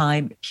pivotal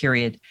time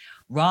period,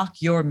 Rock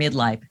Your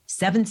Midlife,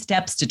 7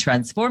 Steps to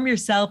Transform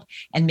Yourself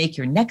and Make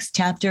Your Next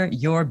Chapter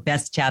Your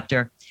Best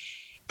Chapter.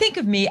 Think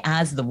of me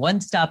as the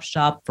one-stop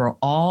shop for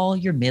all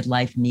your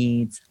midlife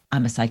needs.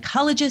 I'm a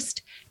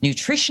psychologist,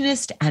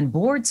 nutritionist, and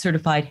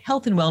board-certified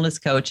health and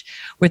wellness coach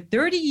with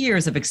 30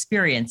 years of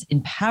experience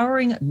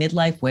empowering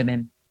midlife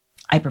women.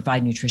 I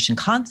provide nutrition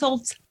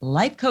consults,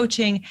 life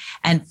coaching,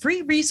 and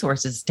free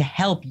resources to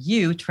help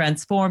you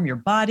transform your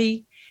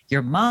body,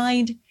 your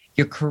mind,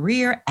 your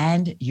career,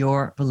 and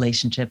your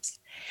relationships.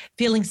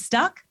 Feeling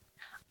stuck?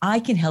 I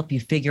can help you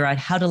figure out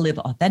how to live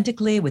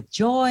authentically with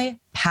joy,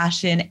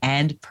 passion,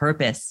 and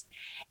purpose.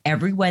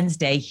 Every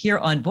Wednesday here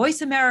on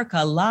Voice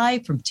America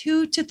Live from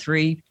 2 to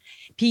 3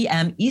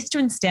 p.m.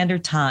 Eastern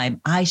Standard Time,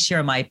 I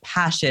share my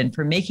passion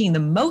for making the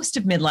most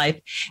of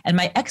midlife and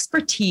my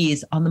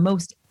expertise on the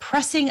most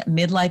pressing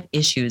midlife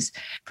issues,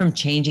 from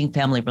changing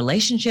family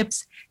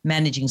relationships,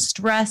 managing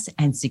stress,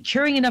 and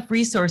securing enough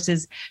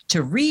resources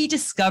to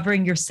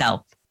rediscovering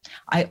yourself.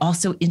 I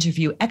also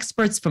interview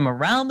experts from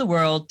around the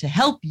world to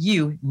help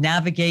you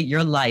navigate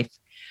your life.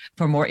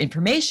 For more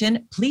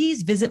information,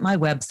 please visit my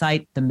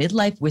website,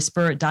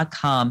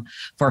 themidlifewhisperer.com,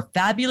 for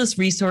fabulous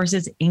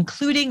resources,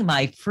 including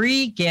my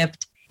free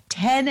gift,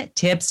 10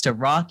 Tips to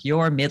Rock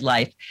Your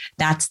Midlife.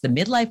 That's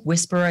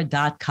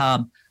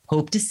themidlifewhisperer.com.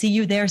 Hope to see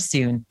you there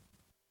soon.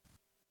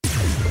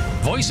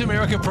 Voice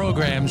America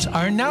programs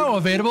are now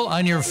available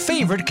on your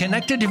favorite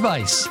connected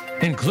device,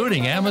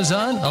 including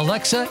Amazon,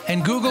 Alexa,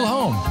 and Google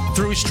Home.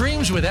 Through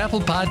streams with Apple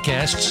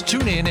Podcasts,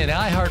 TuneIn, and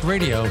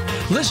iHeartRadio,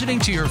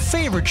 listening to your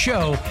favorite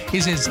show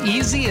is as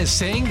easy as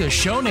saying the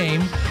show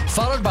name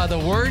followed by the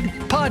word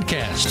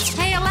podcast.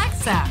 Hey,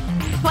 Alexa,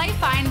 play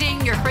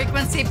Finding Your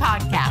Frequency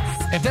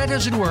podcast. If that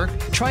doesn't work,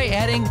 try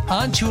adding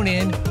on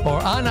TuneIn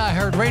or on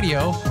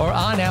iHeartRadio or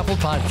on Apple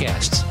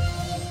Podcasts.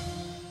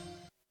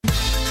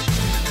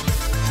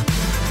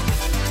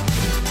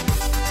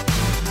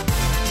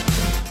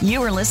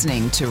 You are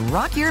listening to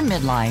Rock Your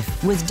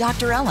Midlife with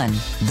Dr. Ellen,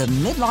 the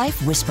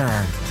Midlife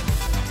Whisperer.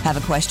 Have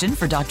a question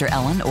for Dr.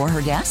 Ellen or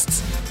her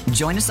guests?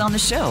 Join us on the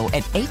show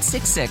at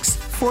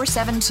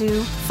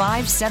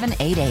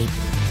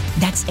 866-472-5788.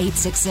 That's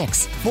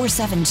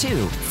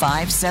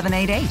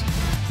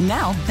 866-472-5788.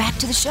 Now back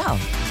to the show.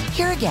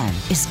 Here again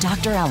is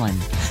Dr. Ellen,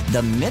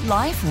 the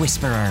Midlife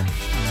Whisperer.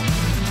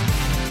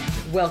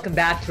 Welcome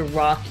back to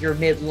Rock Your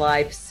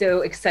Midlife.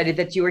 So excited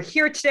that you are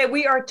here today.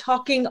 We are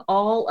talking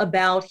all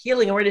about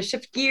healing. And we're going to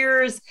shift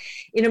gears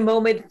in a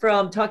moment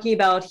from talking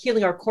about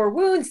healing our core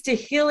wounds to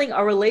healing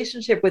our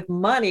relationship with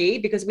money,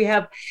 because we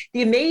have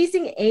the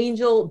amazing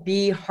Anjel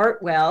B.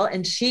 Hartwell,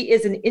 and she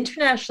is an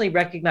internationally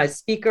recognized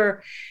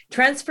speaker,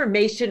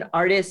 transformation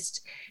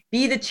artist,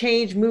 Be the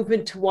Change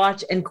Movement to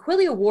Watch, and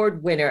Quilly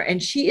Award winner.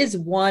 And she is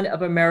one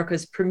of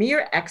America's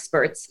premier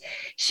experts.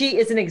 She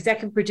is an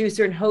executive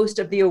producer and host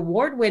of the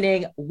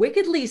award-winning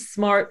Wickedly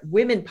Smart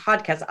Women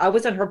podcast. I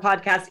was on her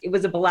podcast. It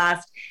was a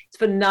blast. It's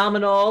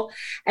phenomenal.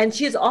 And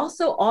she is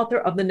also author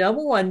of the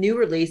 #1 new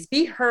release,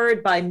 Be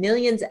Heard by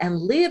Millions and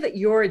Live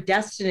Your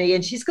Destiny.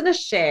 And she's going to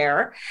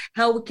share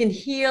how we can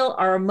heal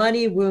our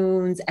money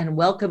wounds and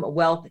welcome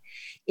wealth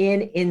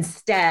in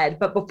instead.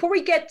 But before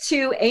we get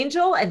to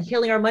Anjel and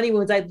healing our money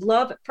wounds, I'd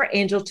love for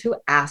Anjel to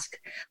ask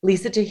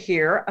Lisa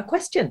Tahir a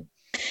question.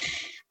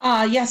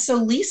 Yes. So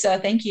Lisa,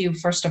 thank you,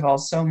 first of all,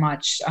 so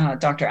much,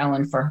 Dr.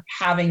 Ellen, for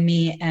having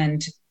me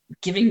and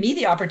giving me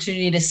the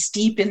opportunity to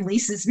steep in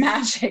Lisa's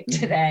magic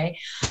today.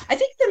 I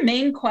think the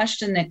main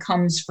question that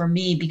comes for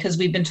me, because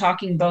we've been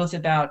talking both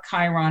about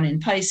Chiron in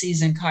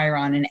Pisces and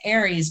Chiron in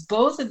Aries,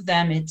 both of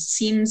them, it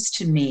seems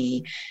to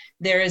me,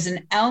 there is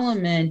an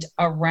element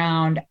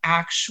around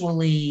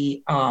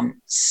actually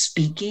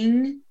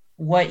speaking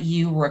what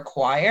you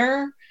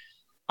require.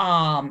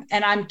 And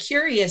I'm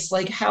curious,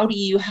 like, how do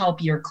you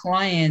help your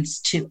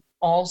clients to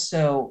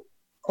also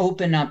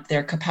open up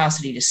their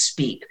capacity to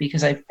speak?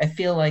 Because I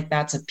feel like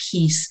that's a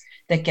piece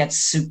that gets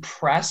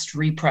suppressed,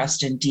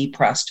 repressed, and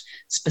depressed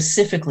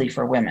specifically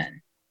for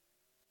women.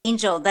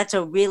 Anjel, that's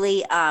a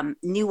really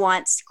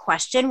nuanced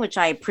question, which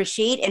I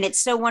appreciate. And it's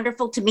so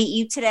wonderful to meet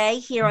you today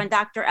here on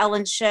Dr.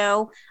 Ellen's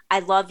show. I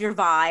love your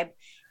vibe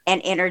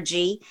and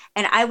energy.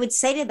 And I would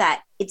say to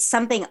that, it's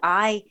something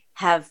I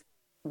have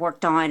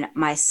worked on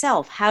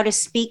myself, how to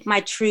speak my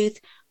truth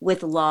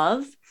with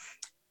love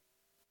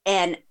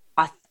and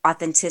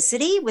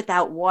authenticity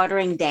without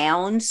watering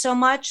down so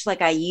much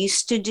like I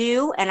used to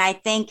do. And I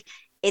think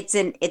it's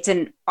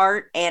an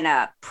art and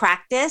a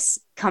practice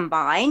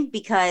combined,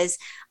 because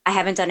I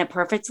haven't done it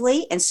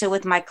perfectly. And so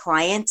with my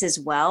clients as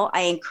well,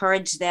 I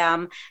encourage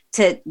them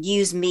to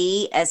use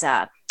me as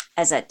a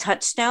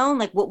touchstone.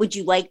 Like, what would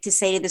you like to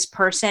say to this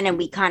person? And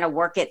we kind of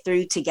work it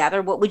through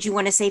together. What would you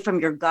want to say from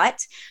your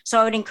gut? So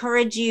I would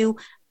encourage you,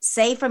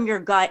 say from your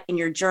gut in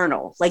your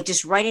journal, like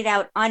just write it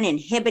out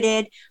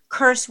uninhibited,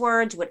 curse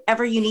words,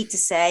 whatever you need to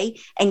say.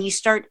 And you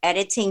start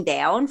editing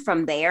down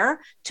from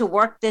there to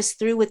work this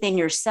through within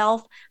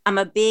yourself. I'm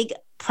a big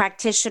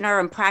practitioner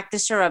and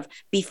practicer of,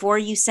 before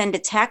you send a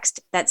text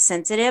that's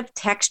sensitive,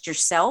 text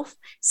yourself,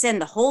 send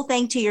the whole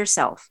thing to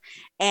yourself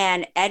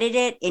and edit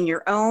it in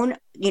your own,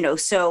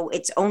 so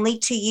it's only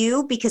to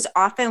you, because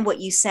often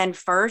what you send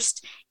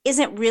first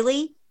isn't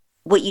really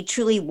what you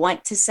truly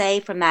want to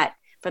say from that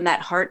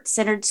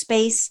heart-centered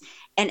space,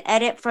 and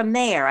edit from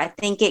there. I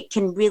think it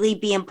can really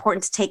be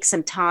important to take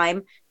some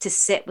time to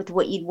sit with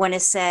what you'd want to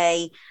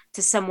say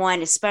to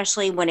someone,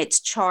 especially when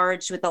it's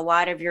charged with a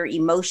lot of your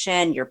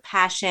emotion, your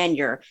passion,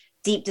 your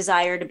deep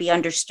desire to be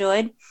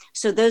understood.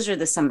 So those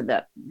are some of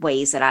the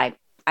ways that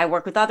I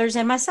work with others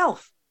and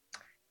myself.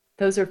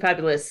 Those are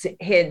fabulous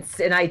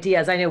hints and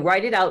ideas. I know,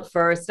 write it out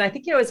first. And I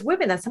think, as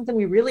women, that's something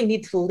we really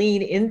need to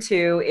lean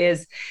into,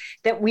 is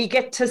that we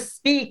get to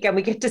speak and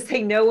we get to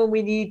say no when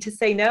we need to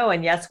say no,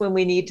 and yes when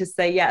we need to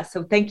say yes.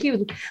 So thank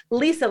you,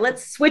 Lisa.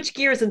 Let's switch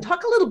gears and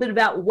talk a little bit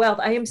about wealth.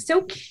 I am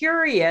so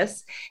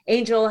curious,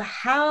 Anjel,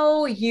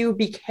 how you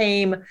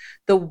became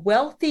the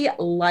Wealthy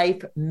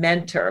Life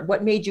Mentor.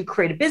 What made you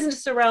create a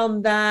business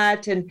around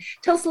that? And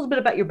tell us a little bit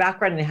about your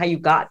background and how you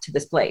got to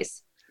this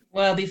place.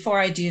 Well, before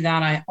I do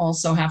that, I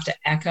also have to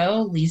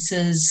echo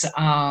Lisa's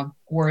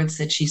words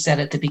that she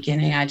said at the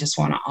beginning. I just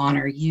want to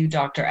honor you,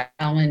 Dr.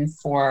 Ellen,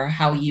 for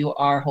how you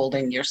are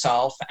holding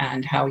yourself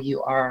and how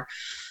you are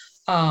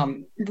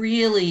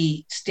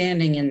really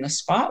standing in the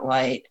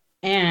spotlight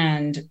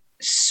and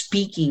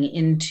speaking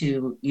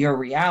into your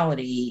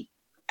reality,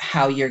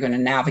 how you're going to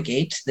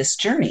navigate this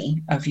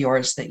journey of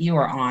yours that you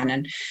are on.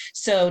 And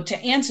so to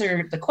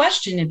answer the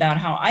question about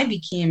how I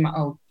became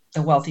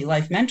the Wealthy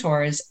Life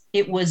Mentor, is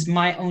it was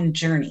my own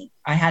journey.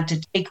 I had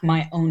to take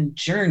my own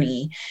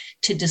journey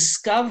to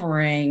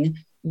discovering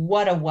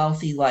what a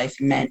wealthy life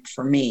meant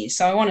for me.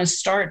 So I want to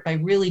start by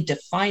really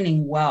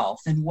defining wealth.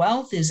 And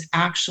wealth is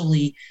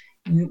actually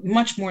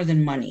much more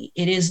than money.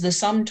 It is the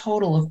sum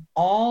total of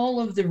all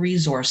of the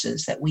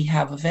resources that we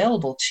have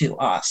available to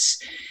us.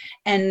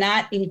 And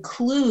that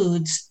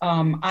includes,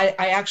 I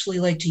actually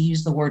like to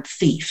use the word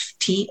thief,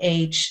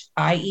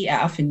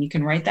 THIEF, and you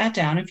can write that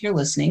down if you're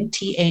listening,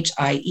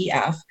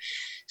 THIEF.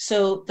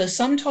 So the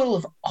sum total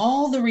of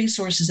all the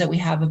resources that we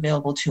have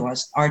available to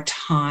us, our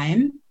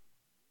time,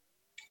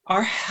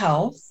 our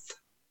health,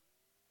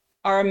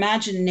 our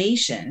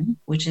imagination,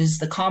 which is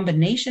the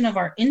combination of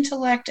our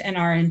intellect and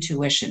our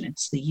intuition.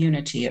 It's the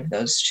unity of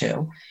those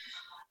two.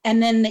 And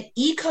then the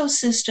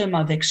ecosystem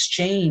of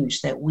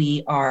exchange that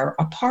we are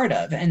a part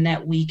of and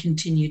that we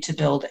continue to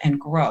build and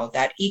grow.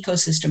 That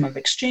ecosystem of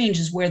exchange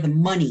is where the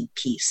money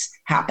piece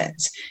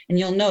happens. And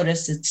you'll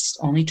notice it's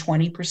only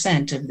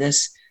 20% of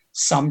this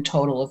sum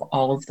total of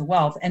all of the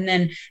wealth. And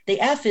then the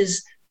F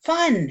is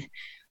fun,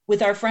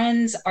 with our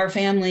friends, our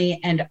family,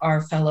 and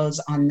our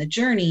fellows on the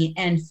journey.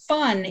 And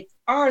fun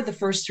are the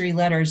first three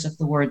letters of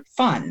the word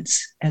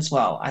funds as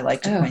well. I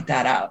like to point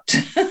that out.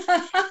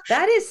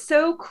 That is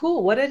so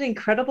cool. What an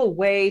incredible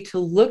way to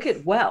look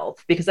at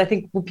wealth, because I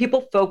think when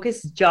people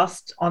focus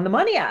just on the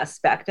money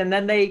aspect and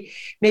then they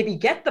maybe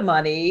get the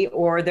money,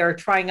 or they're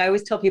trying, I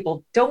always tell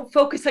people, don't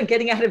focus on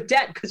getting out of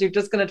debt because you're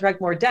just going to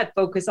attract more debt.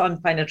 Focus on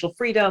financial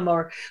freedom.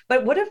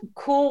 But what a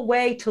cool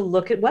way to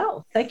look at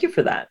wealth. Thank you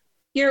for that.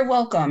 You're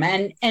welcome.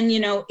 And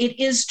it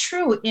is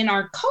true in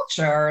our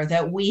culture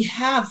that we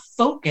have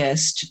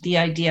focused the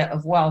idea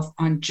of wealth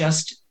on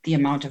just the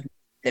amount of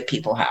that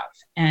people have.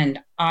 And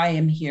I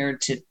am here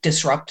to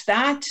disrupt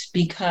that,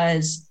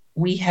 because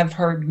we have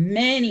heard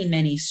many,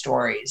 many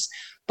stories,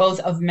 both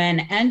of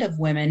men and of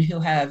women,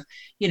 who have,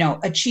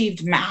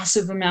 achieved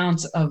massive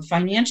amounts of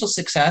financial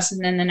success.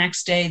 And then the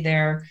next day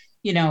they're,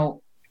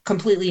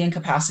 completely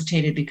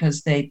incapacitated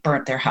because they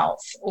burnt their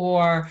health,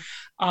 or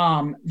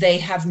they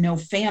have no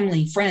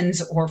family,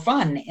 friends, or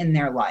fun in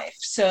their life.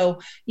 So,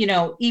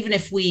 even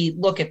if we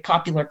look at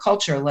popular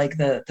culture, like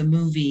the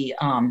movie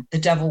The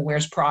Devil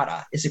Wears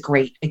Prada is a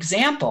great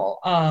example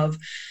of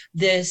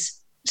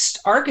this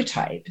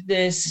archetype,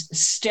 this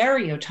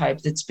stereotype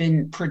that's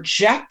been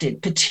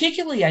projected,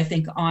 particularly, I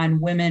think,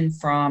 on women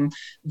from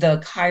the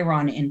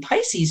Chiron in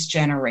Pisces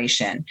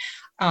generation,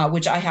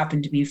 which I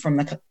happen to be from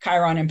the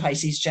Chiron and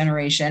Pisces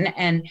generation.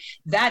 And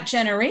that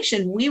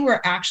generation, we were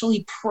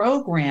actually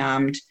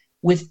programmed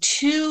with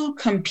two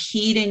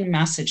competing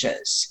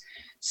messages.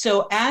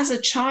 So as a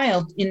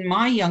child in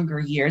my younger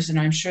years, and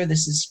I'm sure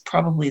this is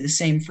probably the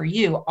same for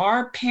you,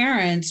 our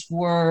parents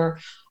were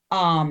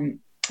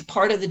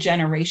part of the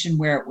generation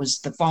where it was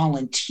the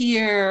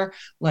volunteer,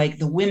 like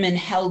the women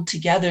held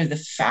together the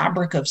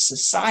fabric of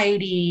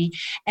society.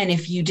 And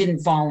if you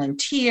didn't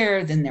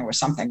volunteer, then there was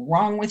something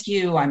wrong with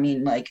you. I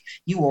mean, like,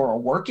 you were a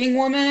working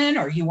woman,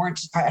 or you weren't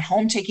at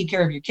home taking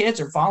care of your kids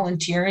or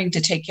volunteering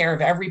to take care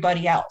of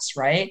everybody else,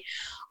 right?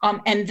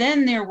 And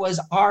then there was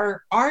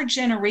our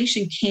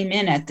generation came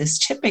in at this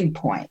tipping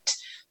point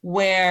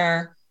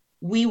where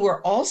we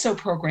were also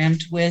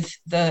programmed with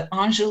the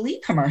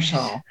Angelique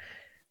commercial.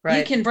 Right.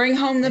 You can bring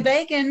home the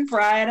bacon,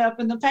 fry it up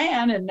in the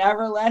pan, and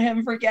never let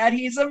him forget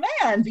he's a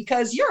man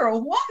because you're a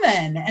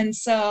woman. And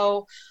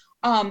so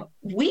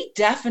we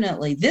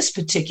definitely, this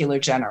particular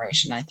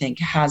generation, I think,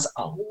 has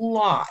a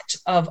lot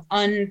of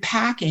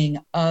unpacking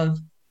of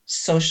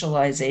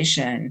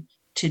socialization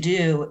to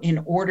do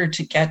in order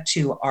to get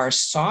to our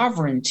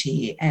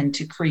sovereignty and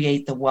to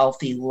create the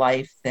wealthy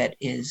life that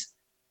is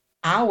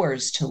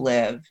ours to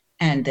live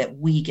and that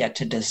we get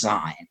to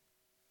design.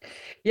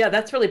 Yeah,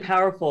 that's really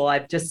powerful.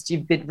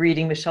 You've been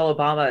reading Michelle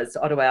Obama's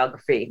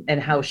autobiography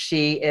and how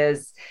she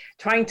is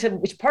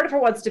which part of her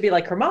wants to be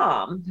like her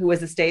mom, who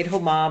was a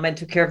stay-at-home mom and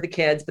took care of the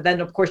kids. But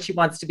then, of course, she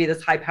wants to be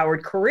this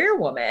high-powered career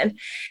woman.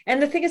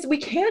 And the thing is, we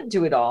can't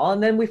do it all.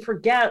 And then we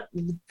forget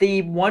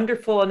the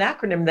wonderful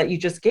acronym that you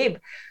just gave,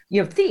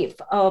 THIEF,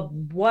 of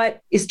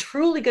what is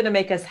truly going to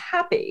make us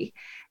happy.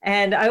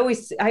 And I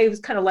was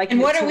kind of like, and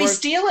what are we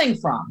stealing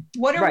from?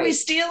 What are we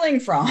stealing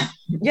from?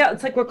 Yeah,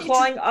 it's like we're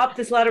clawing up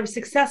this ladder of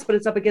success, but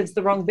it's up against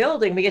the wrong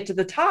building. We get to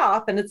the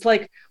top and it's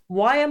like,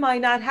 why am I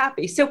not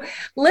happy? So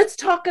let's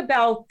talk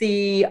about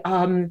the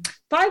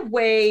 5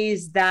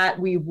 ways that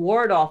we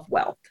ward off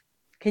wealth.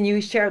 Can you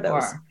share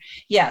those? Sure.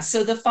 Yeah.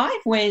 So the 5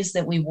 ways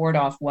that we ward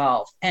off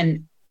wealth,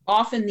 and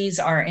often these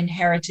are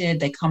inherited.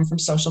 They come from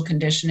social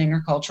conditioning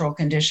or cultural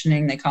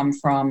conditioning. They come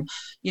from,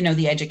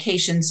 the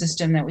education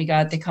system that we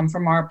got. They come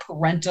from our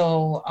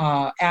parental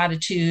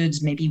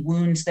attitudes, maybe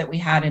wounds that we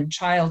had in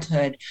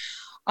childhood.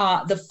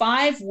 The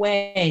 5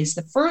 ways,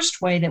 the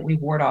first way that we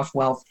ward off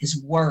wealth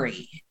is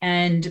worry.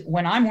 And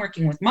when I'm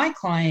working with my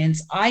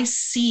clients, I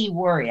see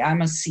worry.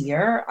 I'm a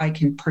seer. I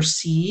can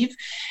perceive.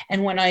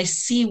 And when I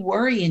see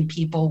worry in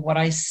people, what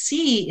I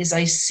see is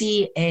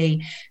a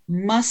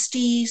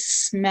musty,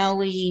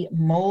 smelly,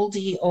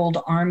 moldy old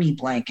army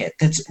blanket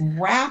that's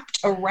wrapped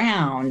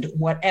around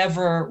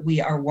whatever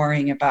we are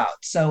worrying about.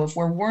 So if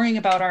we're worrying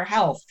about our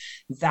health,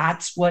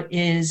 that's what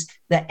is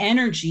the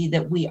energy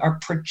that we are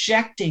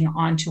projecting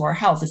onto our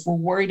health. If we're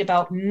worried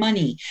about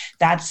money,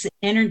 that's the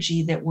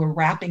energy that we're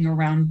wrapping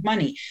around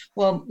money.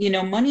 Well,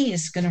 money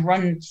is going to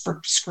run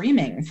for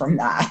screaming from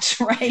that,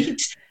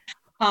 right?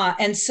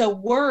 And so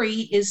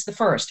worry is the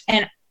first.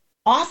 And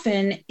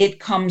often it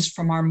comes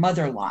from our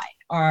mother line.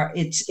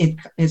 It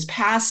is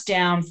passed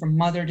down from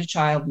mother to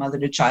child, mother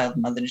to child,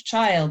 mother to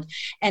child,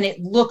 and it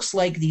looks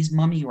like these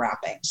mummy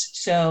wrappings.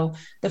 So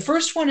the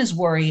first one is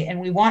worry, and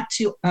we want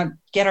to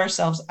get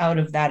ourselves out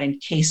of that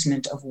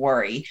encasement of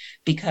worry,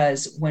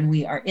 because when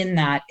we are in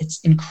that, it's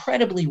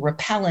incredibly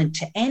repellent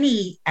to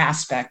any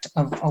aspect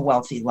of a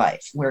wealthy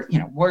life. We're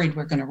worried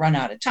we're going to run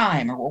out of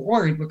time, or we're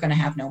worried we're going to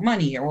have no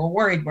money, or we're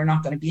worried we're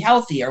not going to be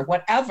healthy, or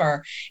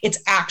whatever.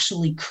 It's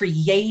actually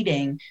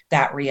creating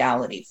that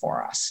reality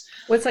for us.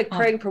 Well, it's like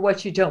praying for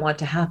what you don't want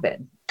to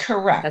happen.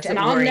 Correct. And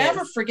I'll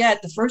never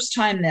forget the first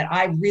time that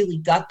I really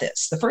got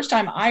this. The first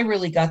time I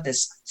really got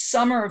this,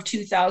 summer of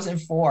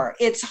 2004.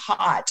 It's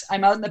hot.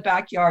 I'm out in the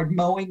backyard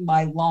mowing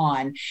my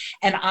lawn,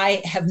 and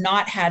I have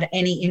not had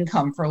any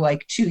income for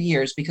like 2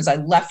 years because I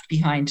left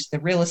behind the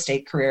real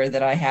estate career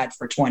that I had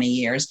for 20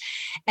 years.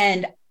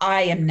 And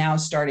I am now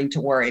starting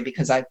to worry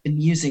because I've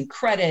been using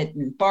credit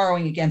and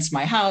borrowing against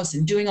my house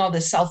and doing all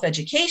this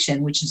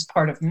self-education, which is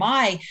part of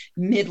my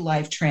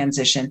midlife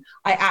transition.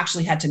 I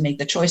actually had to make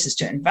the choices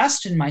to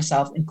invest in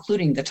myself,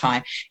 including the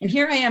time. And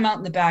here I am out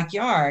in the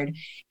backyard,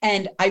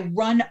 and I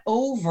run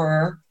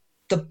over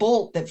the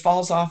bolt that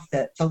falls off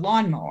the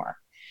lawnmower.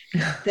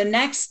 The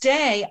next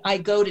day, I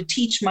go to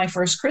teach my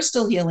first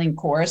crystal healing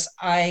course.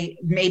 I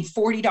made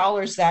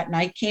 $40 that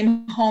night,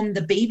 came home.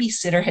 The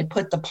babysitter had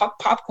put the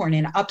popcorn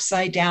in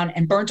upside down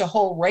and burnt a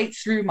hole right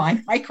through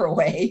my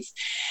microwave.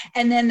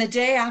 And then the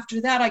day after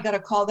that, I got a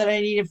call that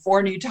I needed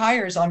 4 new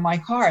tires on my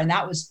car. And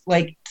that was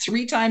like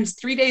 3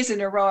 days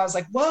in a row. I was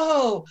like,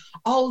 whoa,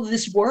 all of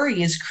this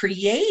worry is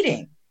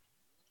creating.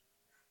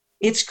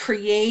 It's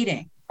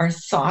creating. Our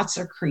thoughts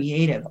are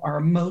creative. Our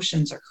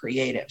emotions are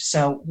creative.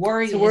 So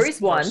worry's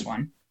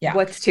one. Yeah.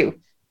 What's 2?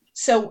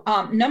 So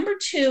number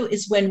 2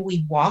 is when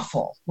we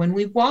waffle. When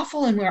we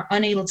waffle and we're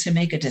unable to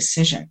make a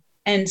decision.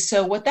 And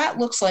so what that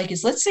looks like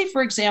is, let's say,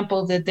 for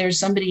example, that there's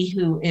somebody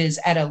who is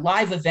at a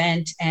live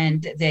event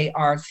and they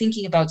are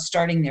thinking about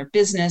starting their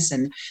business,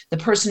 and the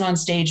person on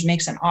stage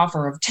makes an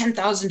offer of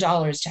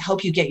 $10,000 to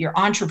help you get your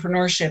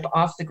entrepreneurship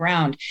off the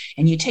ground.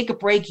 And you take a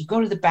break, you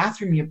go to the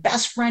bathroom, your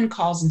best friend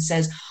calls and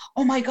says,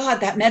 oh my God,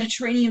 that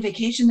Mediterranean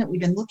vacation that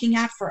we've been looking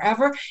at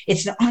forever,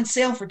 it's on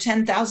sale for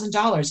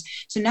 $10,000.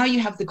 So now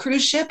you have the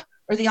cruise ship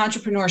or the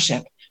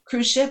entrepreneurship.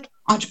 Cruise ship,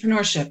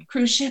 entrepreneurship,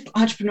 cruise ship,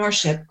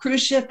 entrepreneurship,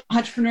 cruise ship,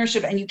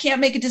 entrepreneurship. And you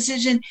can't make a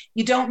decision,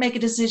 you don't make a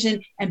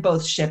decision, and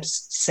both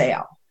ships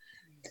sail.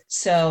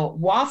 So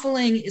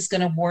waffling is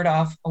going to ward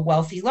off a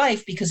wealthy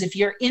life, because if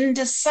you're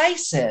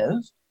indecisive,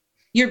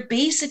 you're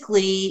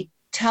basically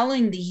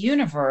telling the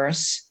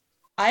universe,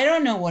 I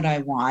don't know what I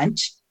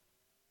want.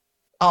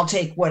 I'll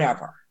take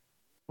whatever,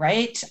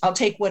 right? I'll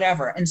take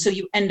whatever. And so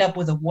you end up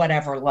with a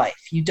whatever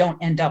life. You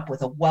don't end up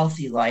with a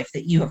wealthy life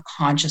that you have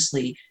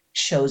consciously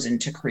chosen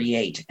to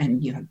create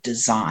and you have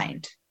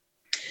designed.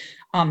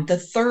 The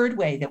third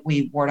way that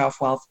we ward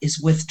off wealth is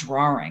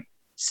withdrawing.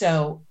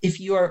 So if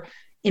you're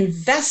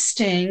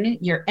investing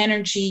your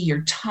energy,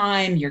 your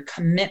time, your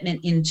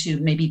commitment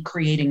into maybe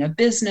creating a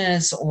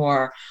business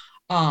or,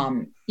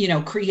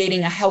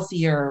 creating a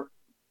healthier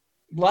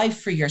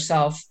life for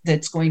yourself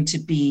that's going to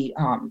be,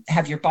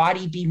 have your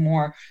body be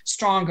more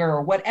stronger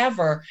or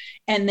whatever.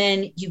 And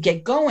then you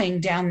get going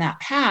down that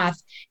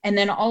path. And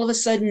then all of a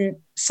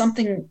sudden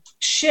something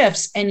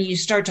shifts and you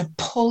start to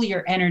pull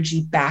your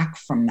energy back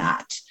from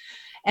that.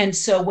 And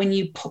so when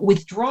you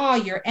withdraw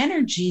your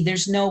energy,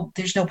 there's no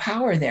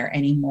power there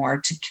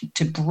anymore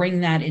to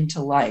bring that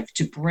into life,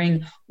 to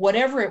bring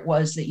whatever it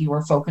was that you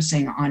were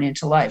focusing on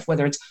into life,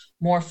 whether it's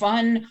more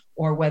fun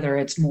or whether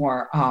it's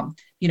more,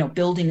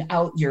 building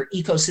out your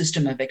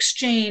ecosystem of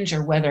exchange,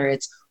 or whether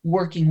it's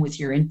working with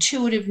your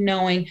intuitive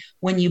knowing.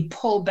 When you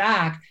pull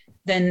back,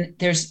 then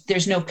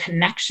there's no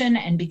connection.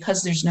 And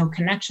because there's no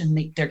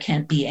connection, there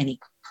can't be any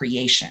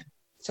creation.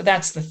 So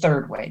that's the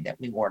third way that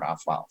we ward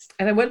off wealth.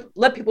 And I would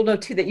let people know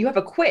too that you have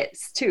a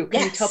quiz too.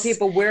 Can Yes. you tell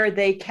people where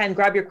they can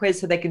grab your quiz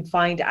so they can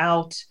find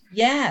out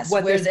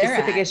what their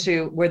specific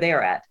issue, where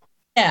they're at?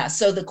 Yeah.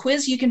 So the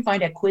quiz you can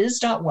find at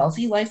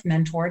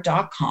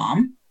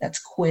quiz.wealthylifementor.com. That's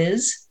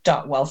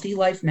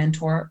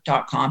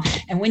quiz.wealthylifementor.com.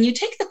 And when you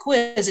take the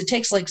quiz, it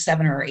takes like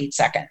 7 or 8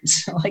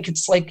 seconds.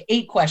 It's like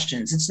 8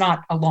 questions. It's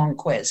not a long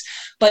quiz,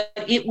 but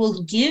it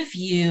will give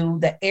you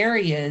the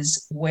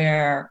areas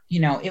where,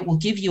 it will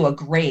give you a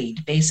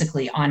grade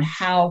basically on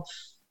how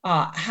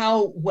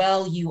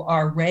well you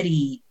are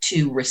ready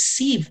to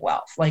receive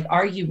wealth. Like,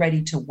 are you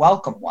ready to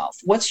welcome wealth?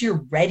 What's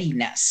your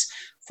readiness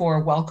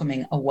for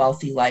welcoming a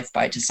wealthy life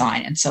by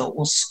design? And so it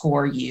will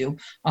score you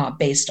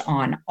based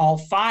on all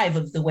 5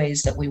 of the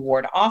ways that we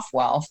ward off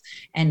wealth.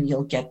 And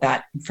you'll get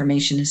that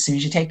information as soon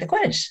as you take the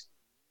quiz.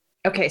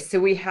 Okay. So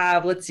we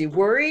have,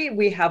 worry,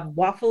 we have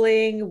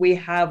waffling, we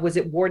have, was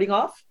it warding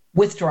off?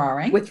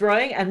 Withdrawing.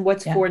 And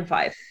what's 4 and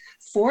 5?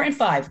 4 and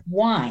 5,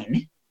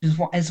 wine is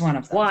one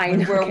of them. Wine.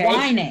 When we're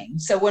whining.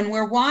 So when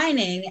we're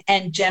whining,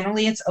 and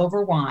generally it's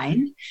over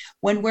wine,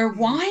 when we're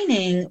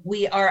whining,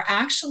 we are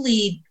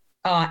actually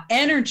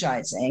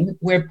energizing,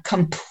 we're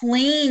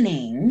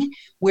complaining,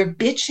 we're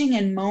bitching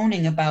and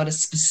moaning about a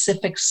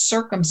specific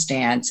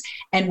circumstance,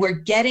 and we're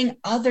getting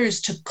others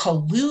to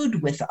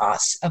collude with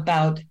us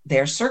about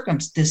this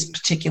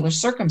particular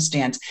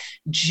circumstance.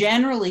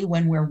 Generally,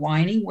 when we're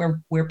whining,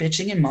 we're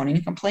bitching and moaning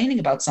and complaining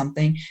about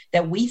something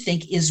that we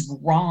think is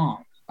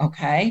wrong.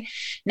 Okay.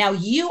 Now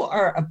you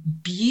are a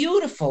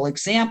beautiful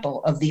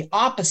example of the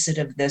opposite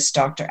of this,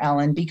 Dr.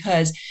 Ellen,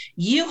 because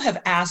you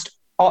have asked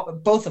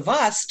both of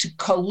us to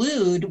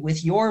collude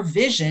with your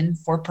vision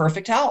for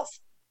perfect health,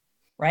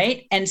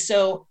 right? And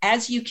so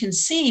as you can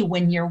see,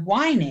 when you're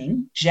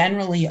whining,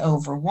 generally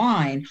over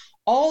wine,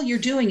 all you're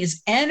doing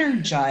is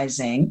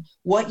energizing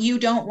what you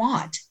don't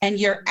want. And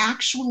you're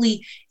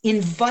actually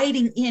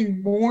inviting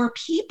in more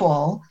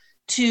people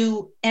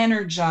to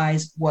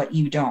energize what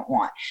you don't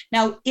want.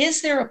 Now,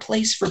 is there a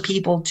place for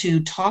people to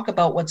talk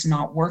about what's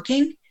not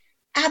working?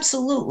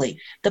 Absolutely.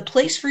 The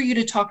place for you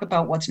to talk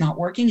about what's not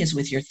working is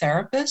with your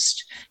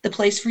therapist. The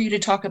place for you to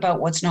talk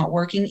about what's not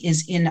working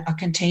is in a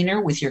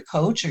container with your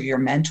coach or your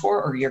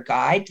mentor or your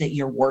guide that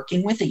you're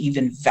working with, that you've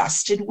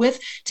invested with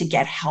to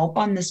get help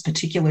on this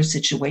particular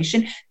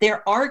situation.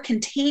 There are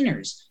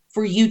containers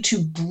for you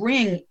to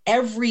bring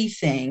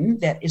everything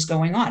that is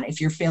going on.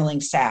 If you're feeling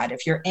sad,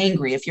 if you're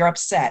angry, if you're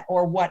upset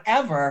or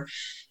whatever,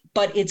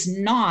 but it's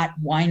not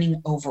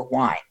whining over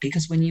wine,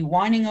 because when you're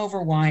whining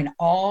over wine,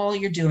 all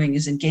you're doing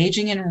is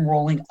engaging and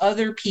enrolling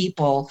other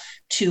people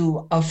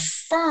to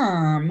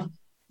affirm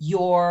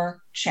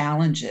your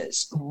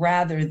challenges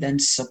rather than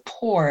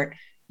support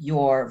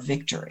your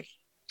victory.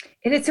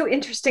 And it's so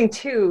interesting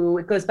too.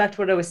 It goes back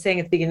to what I was saying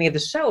at the beginning of the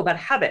show about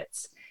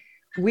habits.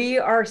 We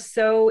are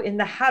so in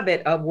the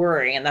habit of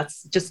worrying, and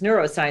that's just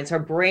neuroscience. Our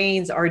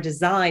brains are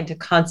designed to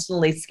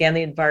constantly scan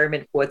the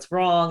environment for what's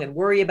wrong and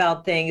worry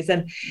about things.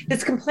 And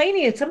this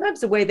complaining is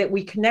sometimes a way that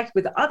we connect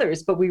with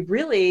others, but we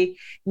really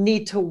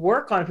need to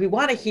work on, if we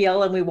want to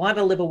heal and we want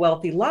to live a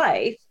wealthy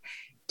life,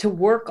 to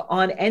work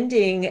on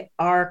ending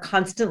our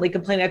constantly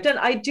complaining.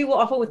 I do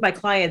often with my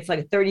clients, like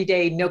a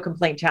 30-day no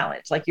complaint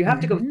challenge. Like you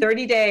have to go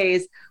 30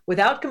 days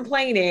without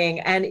complaining.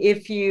 And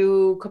if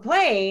you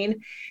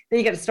complain, then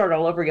you got to start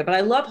all over again. But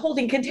I love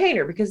holding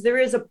container because there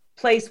is a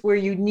place where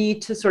you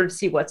need to sort of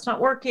see what's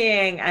not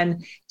working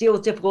and deal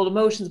with difficult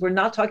emotions. We're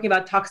not talking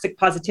about toxic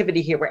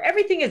positivity here, where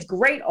everything is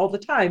great all the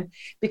time,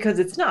 because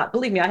it's not.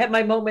 Believe me, I have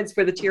my moments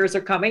where the tears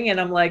are coming and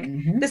I'm like,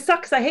 this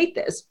sucks. I hate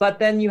this. But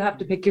then you have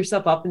to pick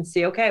yourself up and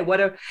see, okay,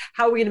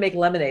 how are we going to make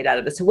lemonade out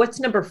of this? So what's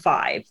number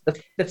 5,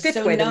 the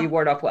fifth way that we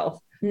ward off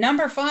wealth?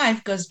 Number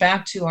 5 goes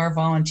back to our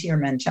volunteer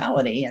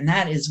mentality, and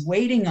that is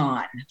waiting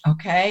on.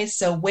 Okay.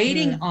 So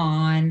waiting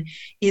on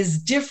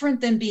is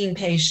different than being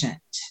patient.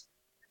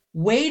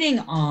 Waiting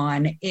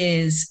on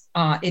is,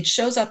 it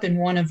shows up in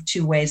one of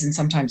 2 ways, and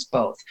sometimes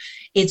both.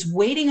 It's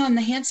waiting on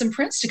the handsome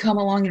prince to come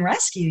along and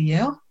rescue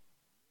you,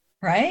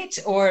 right?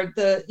 Or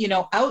the,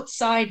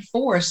 outside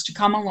force to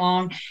come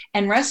along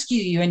and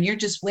rescue you, and you're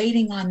just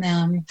waiting on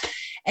them.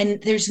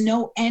 And there's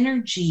no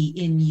energy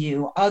in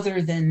you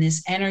other than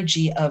this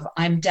energy of,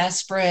 I'm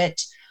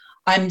desperate.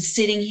 I'm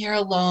sitting here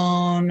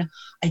alone.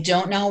 I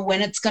don't know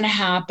when it's going to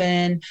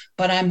happen,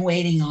 but I'm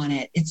waiting on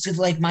it. It's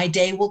like my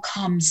day will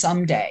come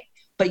someday,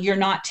 but you're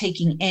not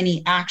taking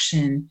any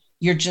action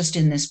you're just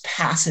in this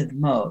passive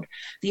mode.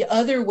 The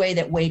other way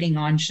that waiting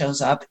on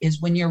shows up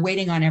is when you're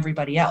waiting on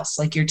everybody else,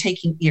 like you're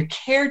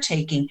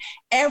caretaking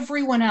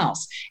everyone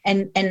else.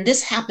 And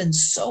this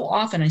happens so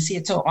often. I see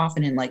it so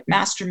often in like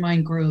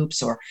mastermind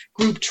groups or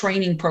group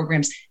training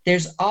programs.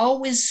 There's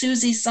always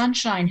Susie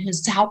Sunshine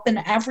who's helping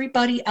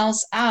everybody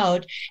else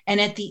out.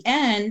 And at the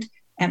end,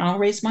 and I'll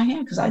raise my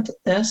hand because I did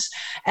this.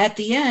 At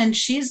the end,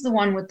 she's the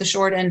one with the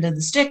short end of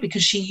the stick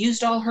because she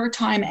used all her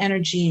time,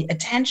 energy,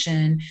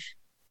 attention,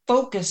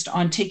 focused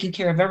on taking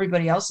care of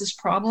everybody else's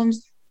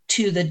problems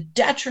to the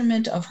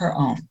detriment of her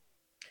own.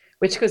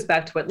 Which goes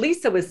back to what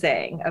Lisa was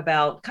saying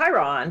about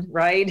Chiron,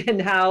 right?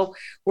 And how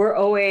we're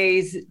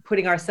always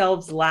putting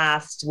ourselves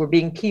last. We're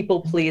being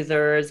people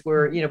pleasers.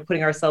 We're,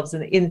 putting ourselves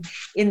in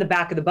the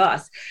back of the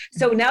bus.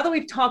 So now that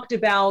we've talked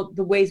about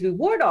the ways we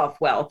ward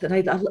off wealth, and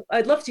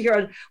I'd love to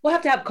hear, we'll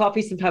have to have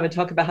coffee sometime and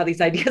talk about how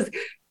these ideas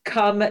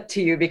come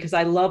to you, because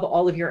I love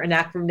all of your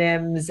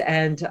acronyms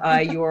and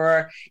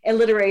your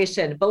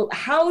alliteration. But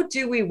how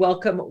do we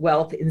welcome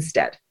wealth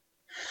instead?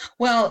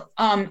 Well,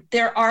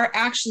 there are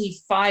actually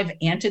 5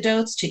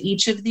 antidotes to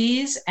each of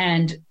these,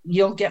 and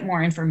you'll get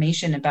more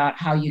information about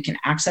how you can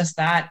access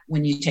that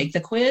when you take the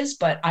quiz.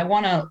 But I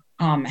want to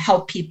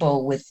help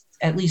people with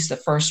at least the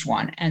first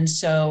one. And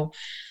so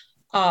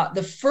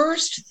the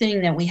first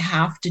thing that we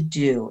have to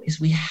do is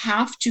we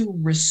have to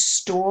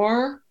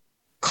restore,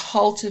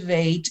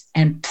 cultivate,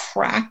 and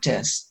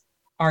practice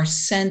our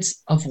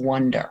sense of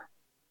wonder.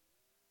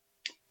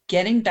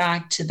 Getting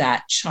back to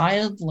that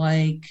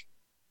childlike,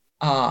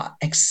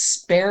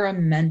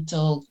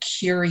 experimental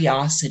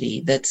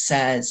curiosity that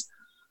says,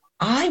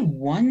 I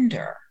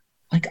wonder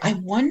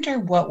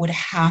what would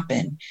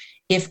happen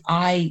if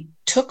I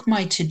took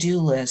my to-do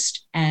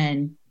list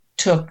and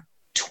took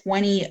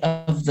 20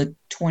 of the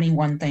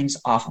 21 things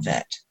off of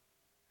it.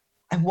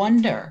 I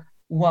wonder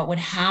what would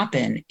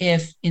happen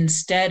if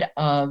instead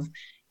of,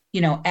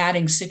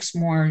 adding 6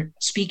 more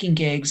speaking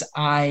gigs,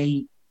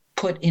 I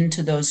put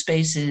into those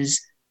spaces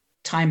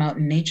time out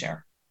in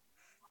nature.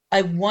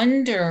 I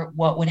wonder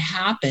what would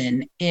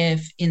happen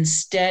if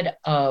instead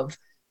of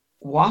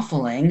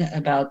waffling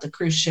about the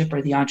cruise ship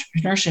or the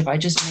entrepreneurship, I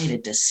just made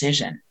a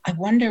decision. I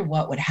wonder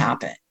what would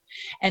happen.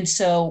 And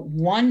so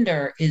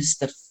wonder is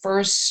the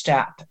first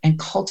step in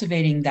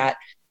cultivating that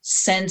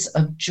sense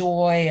of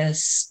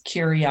joyous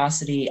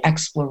curiosity,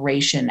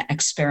 exploration,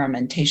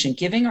 experimentation,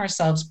 giving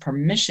ourselves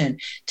permission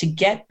to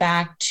get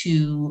back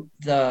to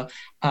the,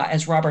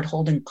 as Robert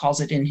Holden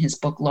calls it in his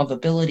book,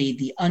 Lovability,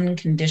 the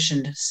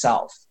unconditioned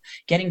self.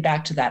 Getting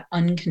back to that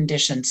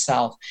unconditioned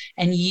self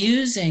and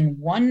using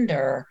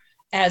wonder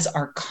as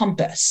our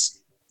compass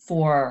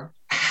for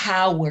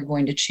how we're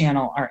going to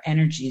channel our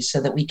energy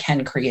so that we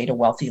can create a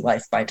wealthy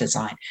life by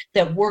design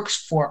that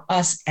works for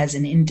us as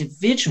an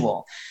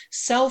individual.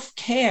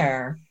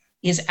 Self-care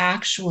is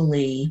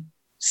actually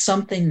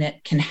something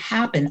that can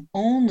happen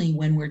only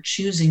when we're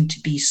choosing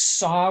to be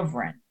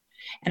sovereign.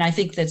 And I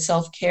think that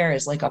self-care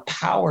is like a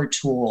power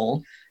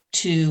tool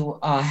to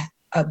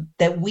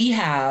that we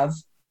have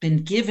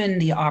been given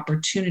the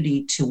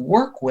opportunity to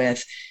work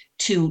with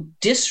to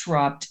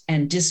disrupt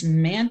and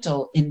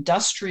dismantle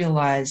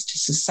industrialized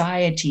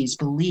society's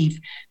belief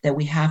that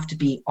we have to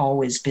be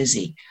always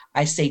busy.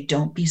 I say,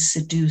 don't be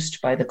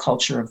seduced by the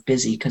culture of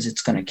busy because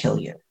it's going to kill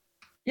you.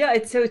 Yeah,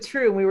 it's so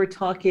true. We were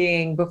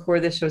talking before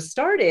the show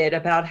started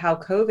about how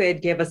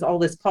COVID gave us all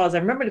this pause. I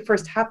remember when it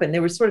first happened,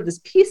 there was sort of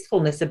this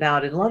peacefulness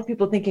about it. A lot of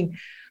people thinking,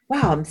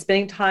 wow, I'm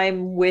spending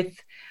time with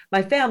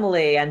my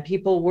family, and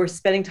people were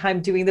spending time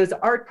doing those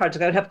art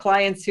projects. I would have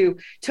clients who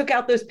took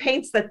out those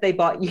paints that they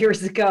bought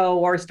years ago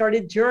or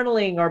started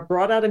journaling or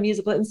brought out a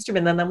musical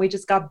instrument. And then we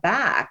just got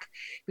back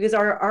because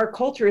our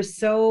culture is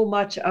so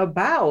much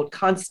about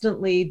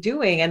constantly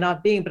doing and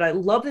not being. But I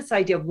love this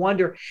idea of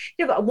wonder,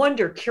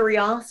 wonder,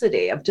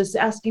 curiosity of just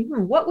asking,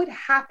 what would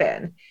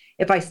happen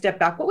if I step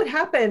back? What would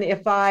happen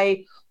if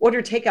I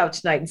ordered takeout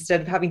tonight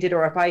instead of having dinner,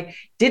 or if I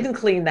didn't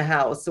clean the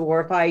house,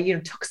 or if I,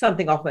 took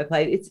something off my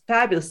plate? It's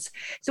fabulous.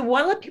 So I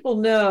want to let people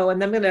know,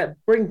 and I'm going to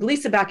bring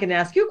Lisa back and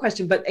ask you a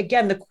question. But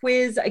again, the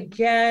quiz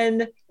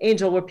again,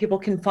 Anjel, where people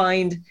can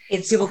find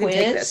people can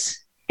take this.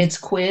 It's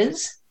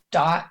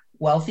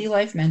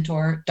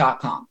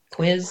quiz.wealthylifementor.com.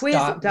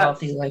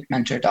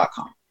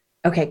 Quiz.wealthylifementor.com.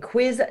 Okay,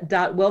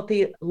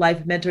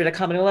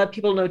 quiz.wealthylifementor.com. And I'll let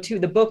people know too,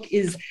 the book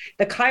is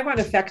The Chiron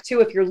Effect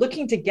too. If you're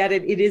looking to get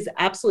it, it is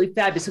absolutely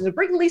fabulous. So I'm going to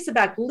bring Lisa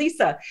back.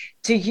 Lisa,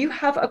 do you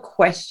have a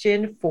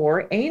question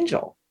for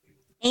Anjel?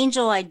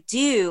 Anjel, I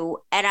do.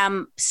 And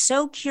I'm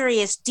so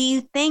curious, do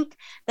you think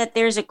that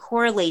there's a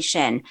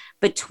correlation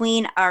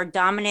between our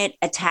dominant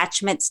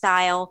attachment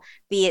style,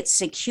 be it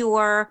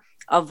secure,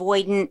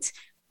 avoidant,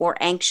 or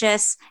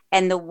anxious,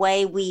 and the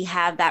way we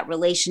have that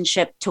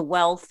relationship to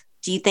wealth?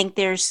 Do you think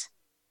there's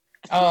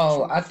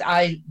Oh,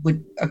 I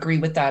would agree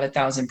with that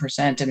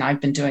 1,000%. And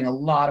I've been doing a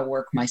lot of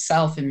work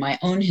myself in my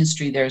own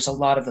history. There's a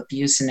lot of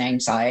abuse and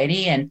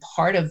anxiety. And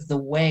part of the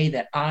way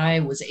that I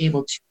was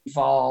able to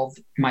evolve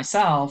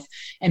myself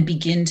and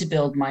begin to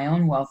build my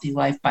own wealthy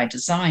life by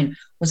design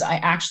was I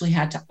actually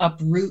had to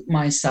uproot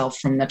myself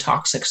from the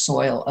toxic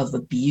soil of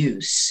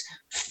abuse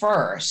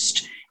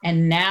first.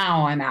 And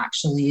now I'm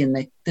actually in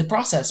the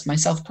process,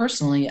 myself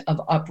personally,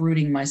 of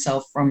uprooting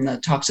myself from the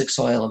toxic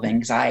soil of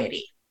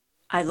anxiety.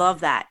 I love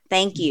that.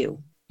 Thank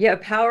you. Yeah,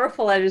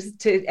 powerful. And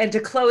to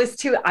close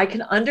too, I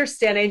can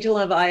understand, Angel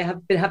and I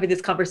have been having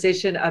this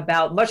conversation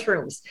about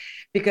mushrooms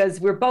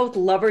because we're both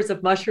lovers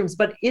of mushrooms,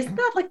 but isn't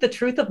that like the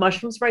truth of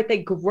mushrooms, right?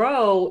 They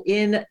grow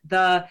in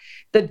the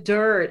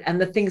dirt and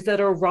the things that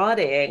are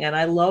rotting. And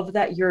I love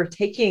that you're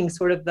taking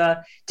sort of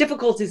the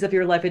difficulties of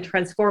your life and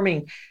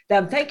transforming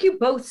them. Thank you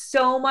both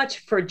so much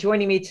for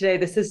joining me today.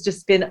 This has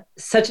just been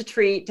such a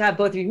treat to have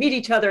both of you meet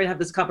each other and have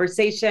this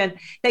conversation.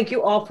 Thank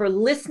you all for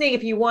listening.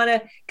 If you want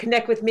to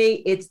connect with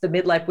me, it's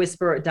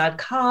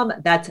themidlifewhisperer.com.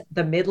 That's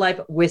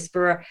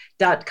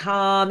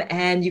themidlifewhisperer.com.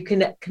 And you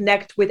can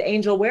connect with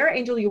Angel. Where,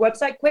 Angel, your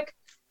website? Quickly.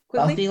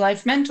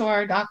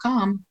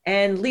 WealthyLifeMentor.com.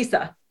 And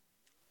Lisa.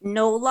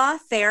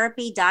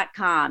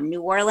 NOLAtherapy.com.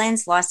 New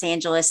Orleans, Los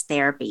Angeles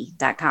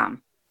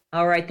Therapy.com.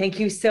 All right. Thank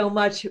you so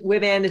much,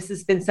 women. This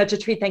has been such a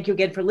treat. Thank you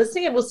again for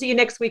listening. And we'll see you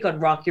next week on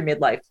Rock Your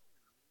Midlife.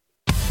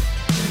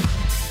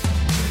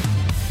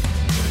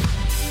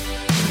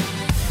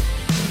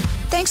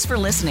 Thanks for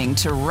listening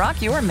to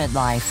Rock Your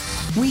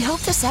Midlife. We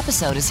hope this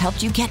episode has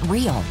helped you get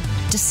real,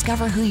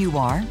 discover who you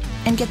are,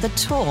 and get the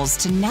tools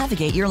to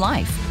navigate your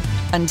life.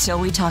 Until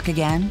we talk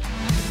again,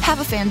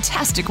 have a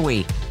fantastic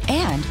week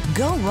and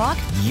go rock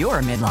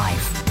your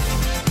midlife.